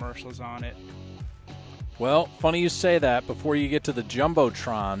run commercials on it. Well, funny you say that. Before you get to the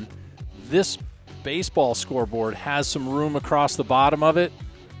Jumbotron, this baseball scoreboard has some room across the bottom of it.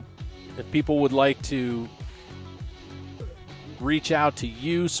 If people would like to reach out to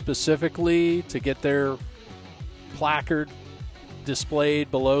you specifically to get their placard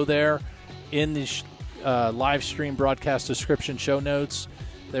displayed below there in the live stream broadcast description show notes,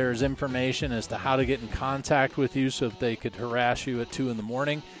 there's information as to how to get in contact with you so that they could harass you at 2 in the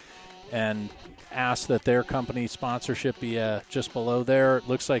morning and ask that their company sponsorship be just below there. It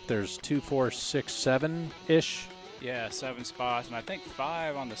looks like there's 2, 4, 6, 7-ish. Yeah, 7 spots, and I think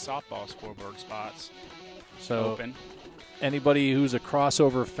 5 on the softball scoreboard spots. So open. Anybody who's a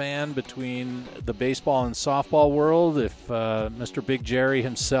crossover fan between the baseball and softball world, if Mr. Big Jerry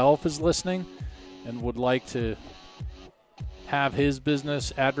himself is listening and would like to have his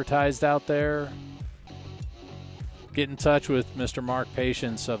business advertised out there, get in touch with Mr. Mark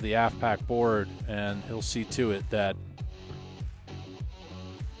Patience of the AFPAC board, and he'll see to it that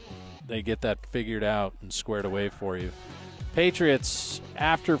they get that figured out and squared away for you. Patriots,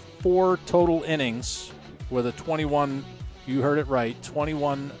 after 4 total innings with a 21, you heard it right,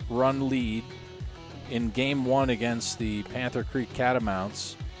 21-run lead in Game 1 against the Panther Creek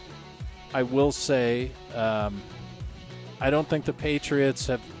Catamounts. I will say I don't think the Patriots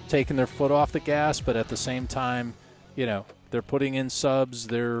have taken their foot off the gas, but at the same time, you know, they're putting in subs.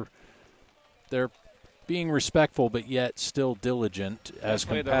 They're being respectful, but yet still diligent as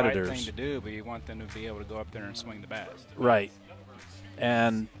competitors. The right thing to do, but you want them to be able to go up there and swing the bat. Right.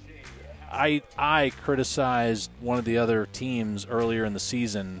 And I criticized one of the other teams earlier in the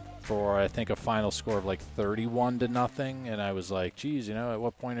season for, I think, a final score of like 31-0, and I was like, geez, you know, at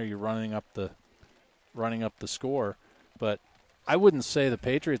what point are you running up the score? But I wouldn't say the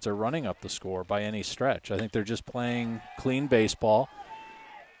Patriots are running up the score by any stretch. I think they're just playing clean baseball.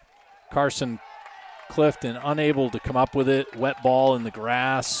 Carson Clifton unable to come up with it. Wet ball in the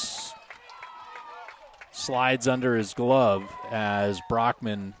grass. Slides under his glove as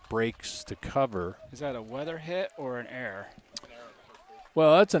Brockman breaks to cover. Is that a weather hit or an error?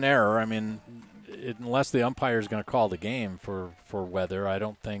 Well, that's an error. I mean, unless the umpire is going to call the game for weather, I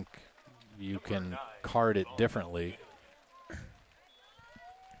don't think you can card it differently.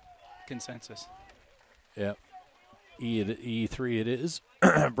 Consensus. Yep. E3 it is.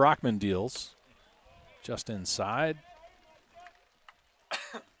 Brockman deals just inside.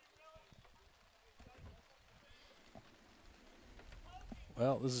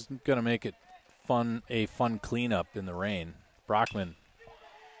 Well, this is going to make it a fun cleanup in the rain. Brockman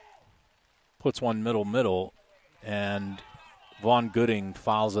puts one middle, and Vaughn Gooding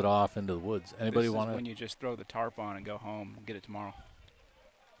fouls it off into the woods. Anybody want to? When you just throw the tarp on and go home and get it tomorrow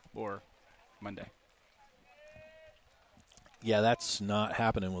or Monday. Yeah, that's not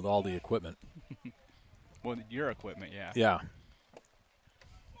happening with all the equipment. Well, your equipment, yeah. Yeah.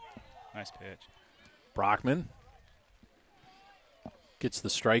 Nice pitch. Brockman gets the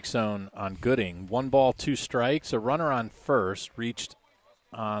strike zone on Gooding. 1 ball, 2 strikes. A runner on first, reached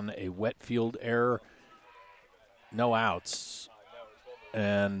on a wet field error. No outs.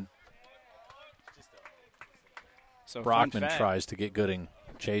 And so Brockman tries to get Gooding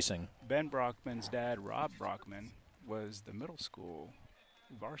chasing. Ben Brockman's dad, Rob Brockman, was the middle school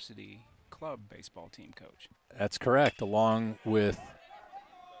varsity club baseball team coach. That's correct, along with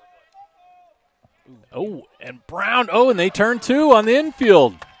and Brown. And they turn 2 on the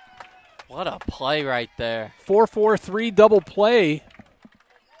infield. What a play right there. 4-4-3 double play.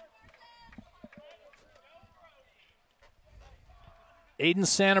 Aiden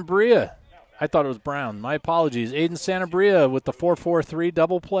Santabria. I thought it was Brown. My apologies. Aiden Santabria with the 4-4-3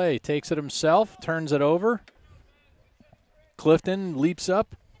 double play. Takes it himself, turns it over. Clifton leaps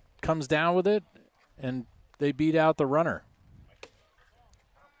up, comes down with it, and they beat out the runner.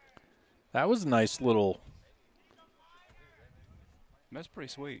 That was a nice little. That's pretty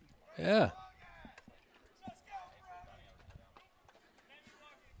sweet. Yeah.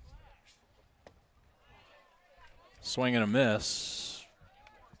 Swing and a miss.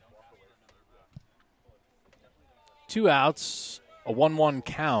 2 outs, a 1-1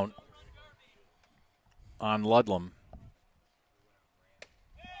 count on Ludlam.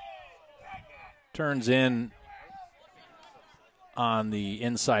 Turns in on the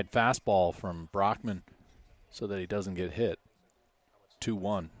inside fastball from Brockman so that he doesn't get hit.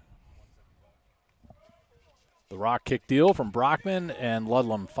 2-1. The rock kick deal from Brockman, and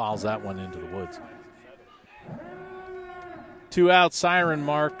Ludlam fouls that one into the woods. 2 out siren,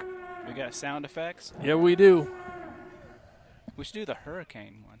 Mark. We got sound effects? Yeah, we do. We should do the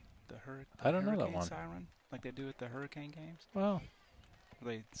hurricane one. I don't know that one. Siren, like they do at the hurricane games. Well,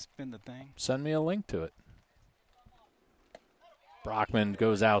 they spin the thing. Send me a link to it. Brockman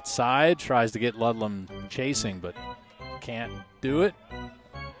goes outside, tries to get Ludlam chasing, but can't do it.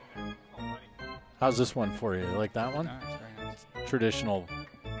 How's this one for you? You like that one? Nice, very nice. Traditional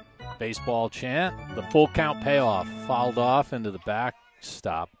baseball chant. The full count payoff. Fouled off into the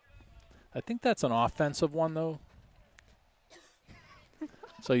backstop. I think that's an offensive one, though.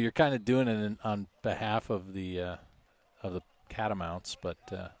 So you're kind of doing it on behalf of the Catamounts, but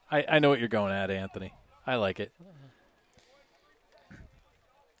I know what you're going at, Anthony. I like it.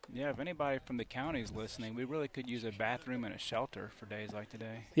 Yeah, if anybody from the county is listening, we really could use a bathroom and a shelter for days like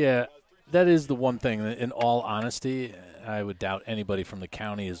today. Yeah, that is the one thing. In all honesty, I would doubt anybody from the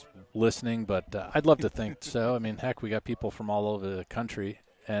county is listening, but I'd love to think so. I mean, heck, we got people from all over the country,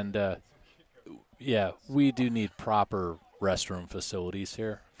 and yeah, we do need proper restroom facilities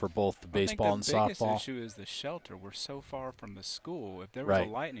here for both the baseball and softball. I think the biggest issue is the shelter. We're so far from the school. If there was a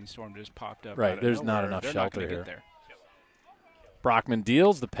lightning storm just popped up, right? There's nowhere, not enough they're shelter not here. Get there. Brockman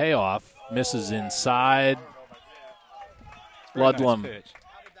deals the payoff, misses inside. Ludlam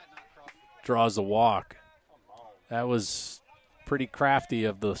draws the walk. That was pretty crafty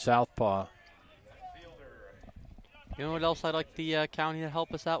of the southpaw. You know what else I'd like the county to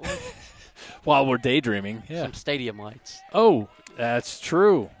help us out with? While we're daydreaming, yeah. Some stadium lights. Oh, that's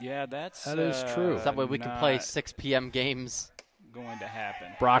true. Yeah, that is true. That way we can play 6 p.m. games. Going to happen.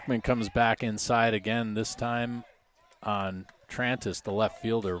 Brockman comes back inside again, this time on Trantis, the left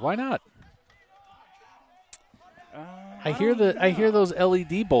fielder. Why not? I hear those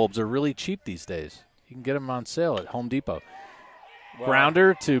LED bulbs are really cheap these days. You can get them on sale at Home Depot. Well,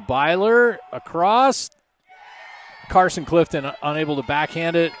 grounder to Byler, across. Carson Clifton unable to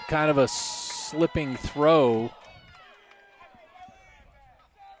backhand it. Kind of a slipping throw.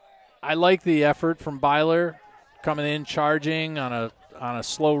 I like the effort from Byler, coming in, charging on a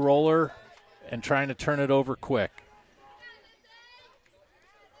slow roller and trying to turn it over quick.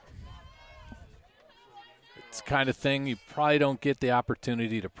 It's the kind of thing you probably don't get the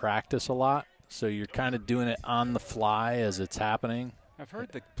opportunity to practice a lot, so you're kind of doing it on the fly as it's happening. I've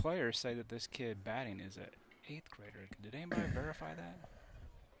heard the players say that this kid batting is an 8th grader. Did anybody verify that?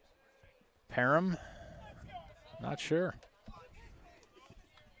 Parham? Not sure.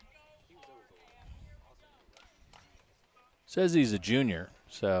 Says he's a junior,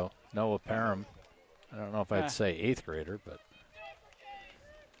 so Noah Parham. I don't know if I'd say 8th grader, but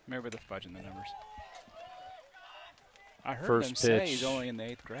maybe they're fudging the numbers. I heard First them pitch. say he's only in the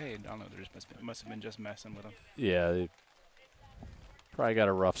 8th grade. I don't know. They must have been just messing with him. Yeah, they probably got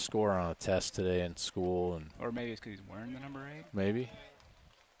a rough score on a test today in school, or maybe it's because he's wearing the number 8. Maybe.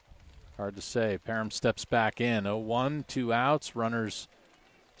 Hard to say. Parham steps back in. 0-1, 2 outs. Runners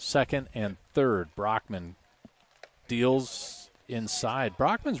second and third. Brockman deals inside.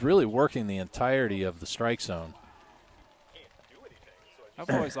 Brockman's really working the entirety of the strike zone. I've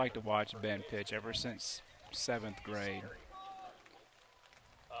always liked to watch Ben pitch ever since 7th grade.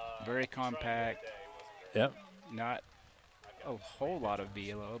 Very compact. Yep. Not a whole lot of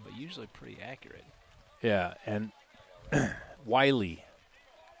velo, but usually pretty accurate. Yeah, and Wiley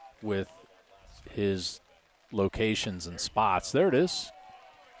with his locations and spots. There it is.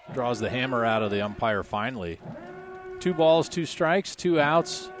 Draws the hammer out of the umpire finally. 2 balls, 2 strikes, 2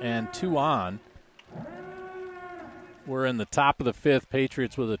 outs, and 2 on. We're in the top of the 5th.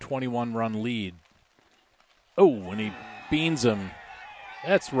 Patriots with a 21-run lead. Oh, and he beans him.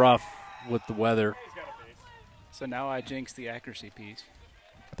 That's rough with the weather. So now I jinx the accuracy piece.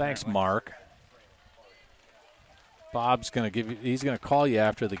 Thanks, Mark. Bob's going to he's going to call you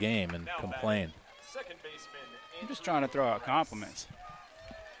after the game and complain. I'm just trying to throw out compliments.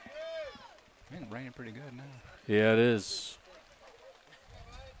 It's raining pretty good now. Yeah, it is.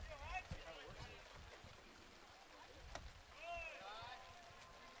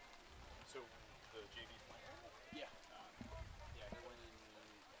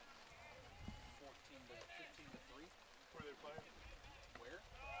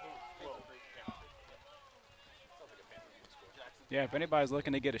 Yeah, if anybody's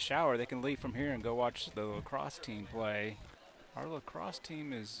looking to get a shower, they can leave from here and go watch the lacrosse team play. Our lacrosse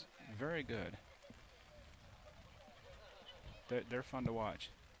team is very good. They're fun to watch.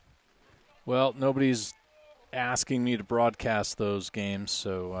 Well, nobody's asking me to broadcast those games,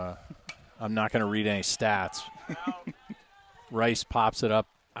 so I'm not going to read any stats. Rice pops it up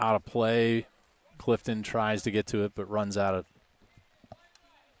out of play. Clifton tries to get to it, but runs out of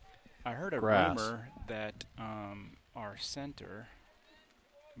I heard a grass. rumor that our center,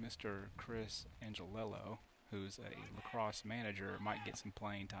 Mr. Chris Angelello, who's a lacrosse manager, might get some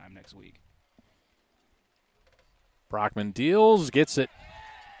playing time next week. Brockman deals, gets it.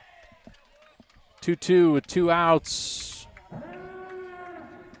 2-2 with 2 outs.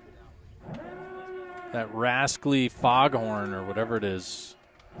 That rascally foghorn or whatever it is.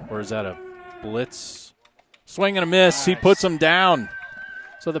 Or is that a blitz? Swing and a miss. Nice. He puts him down.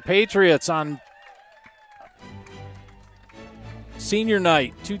 So the Patriots on senior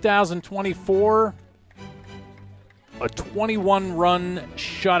night 2024, a 21-run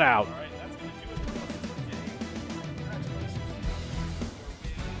shutout.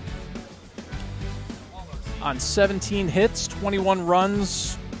 On 17 hits, 21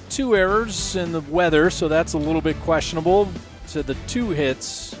 runs, 2 errors in the weather, so that's a little bit questionable. So the 2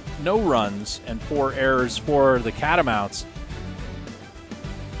 hits, no runs, and 4 errors for the Catamounts.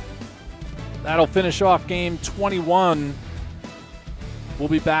 That'll finish off game 21. We'll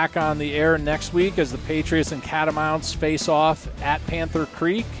be back on the air next week as the Patriots and Catamounts face off at Panther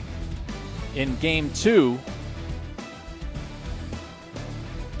Creek in game 2.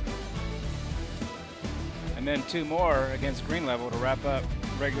 And then 2 more against Green Level to wrap up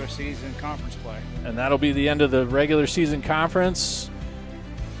regular season conference play. And that'll be the end of the regular season conference.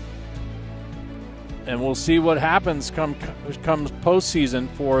 And we'll see what happens comes postseason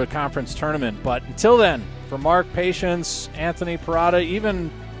for the conference tournament. But until then, for Mark Patience, Anthony Parada,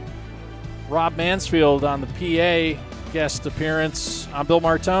 even Rob Mansfield on the PA guest appearance, I'm Bill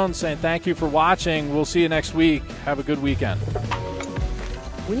Martone saying thank you for watching. We'll see you next week. Have a good weekend.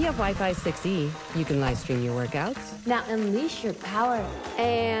 When you have Wi-Fi 6E, you can live stream your workouts. Now unleash your power.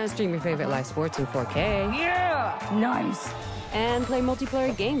 And stream your favorite live sports in 4K. Yeah! Nice! And play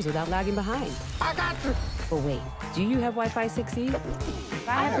multiplayer games without lagging behind. I got you! But wait, do you have Wi-Fi 6E?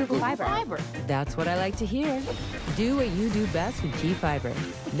 I have Google Fiber. That's what I like to hear. Do what you do best with T-Fiber.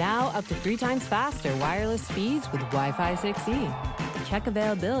 Now up to 3 times faster wireless speeds with Wi-Fi 6E. Check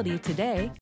availability today